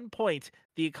one point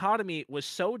the economy was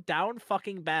so down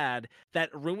fucking bad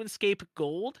that RuneScape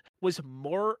Gold was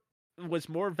more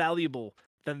valuable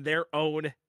than their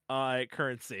own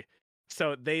currency.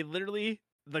 So they literally,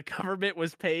 the government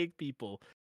was paying people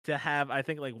to have, I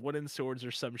think, like wooden swords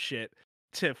or some shit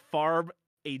to farm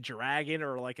a dragon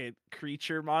or like a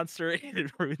creature monster in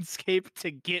RuneScape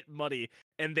to get money,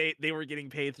 and they were getting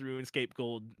paid through RuneScape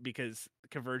Gold because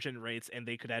conversion rates, and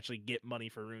they could actually get money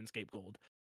for RuneScape Gold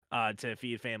to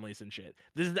feed families and shit.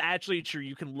 This is actually true.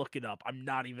 You can look it up. I'm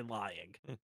not even lying.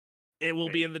 It will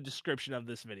be in the description of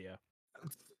this video.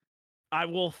 I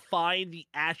will find the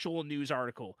actual news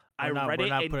article. I read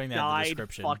it and died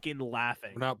fucking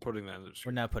laughing. We're not putting that in the description.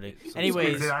 We're not putting. It's-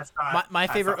 Anyways, my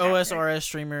favorite not OSRS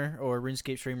streamer or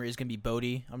RuneScape streamer is gonna be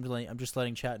Bodhi. I'm just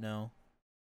letting chat know.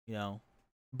 You know,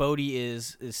 Bodhi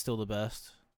is still the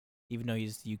best, even though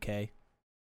he's UK.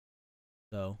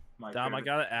 So Dom, I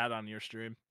got an ad on your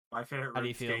stream. My favorite How do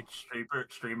you feel?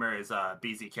 RuneScape streamer is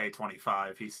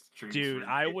BZK25. He streams Dude,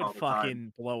 I RuneScape would all the time.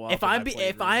 fucking blow up. if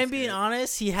I'm being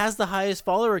honest, he has the highest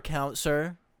follower count,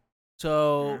 sir.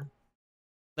 So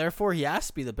therefore, he has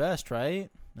to be the best, right?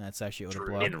 That's actually Oda True.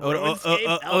 Block. In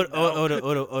RuneScape? Hell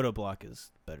no. Oda Block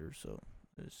is better. So,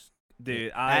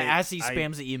 Dude, as he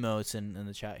spams the emotes in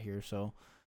the chat here. So,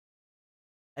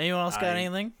 anyone else got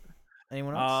anything?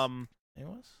 Anyone else?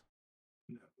 Anyone else?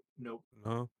 Nope.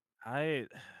 No. I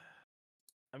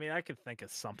mean, I could think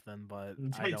of something, but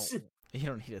I don't. You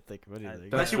don't need to think of anything.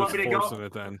 Unless you want me to go- forcing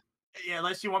it then. Yeah,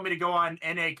 unless you want me to go on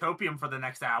NA Copium for the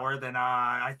next hour, then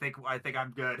I think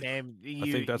I'm good. Damn, I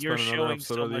think that's you're been another showing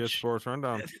episode so of the much. Esports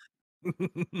Rundown.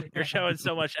 You're showing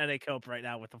so much NA Cope right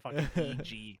now with the fucking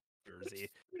EG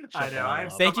jersey. I Shut know. the I hell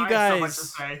have up. Thank you I have so much to guys.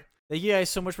 say. Thank you guys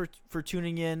so much for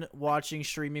tuning in, watching,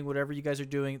 streaming, whatever you guys are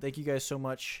doing. Thank you guys so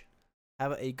much.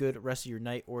 Have a good rest of your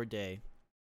night or day.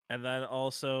 And then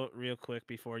also, real quick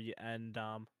before you end,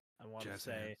 Dom, I want to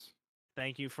say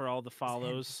thank you for all the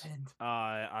follows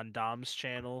on Dom's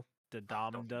channel, the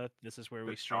Domda. This is where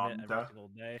we stream it every single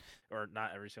day, or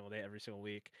not every single day, every single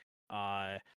week.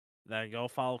 Then go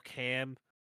follow Cam.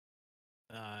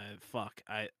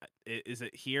 Is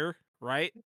it here,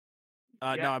 right?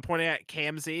 Yeah. No, I'm pointing at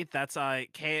Camzy. That's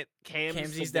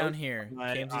Camzy's down here.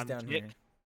 Camzy's down here.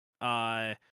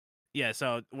 Yeah,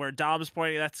 so where Dom's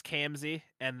pointing, that's Camzy,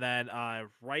 and then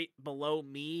right below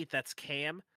me, that's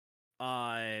Cam.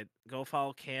 Go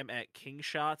follow Cam at King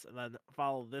Shots, and then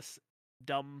follow this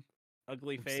dumb,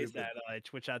 ugly face at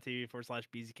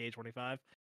twitch.tv/BZK25.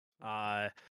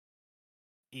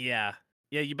 Yeah,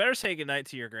 you better say goodnight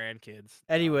to your grandkids.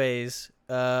 Anyways,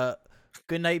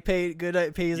 good night, Paisley. Good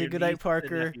night, Paisley. Good night,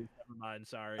 Parker. Never mind,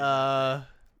 sorry.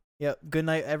 Yep. Good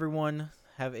night, everyone.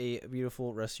 Have a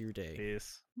beautiful rest of your day.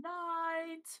 Peace.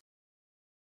 Night.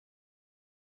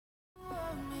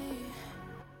 Want me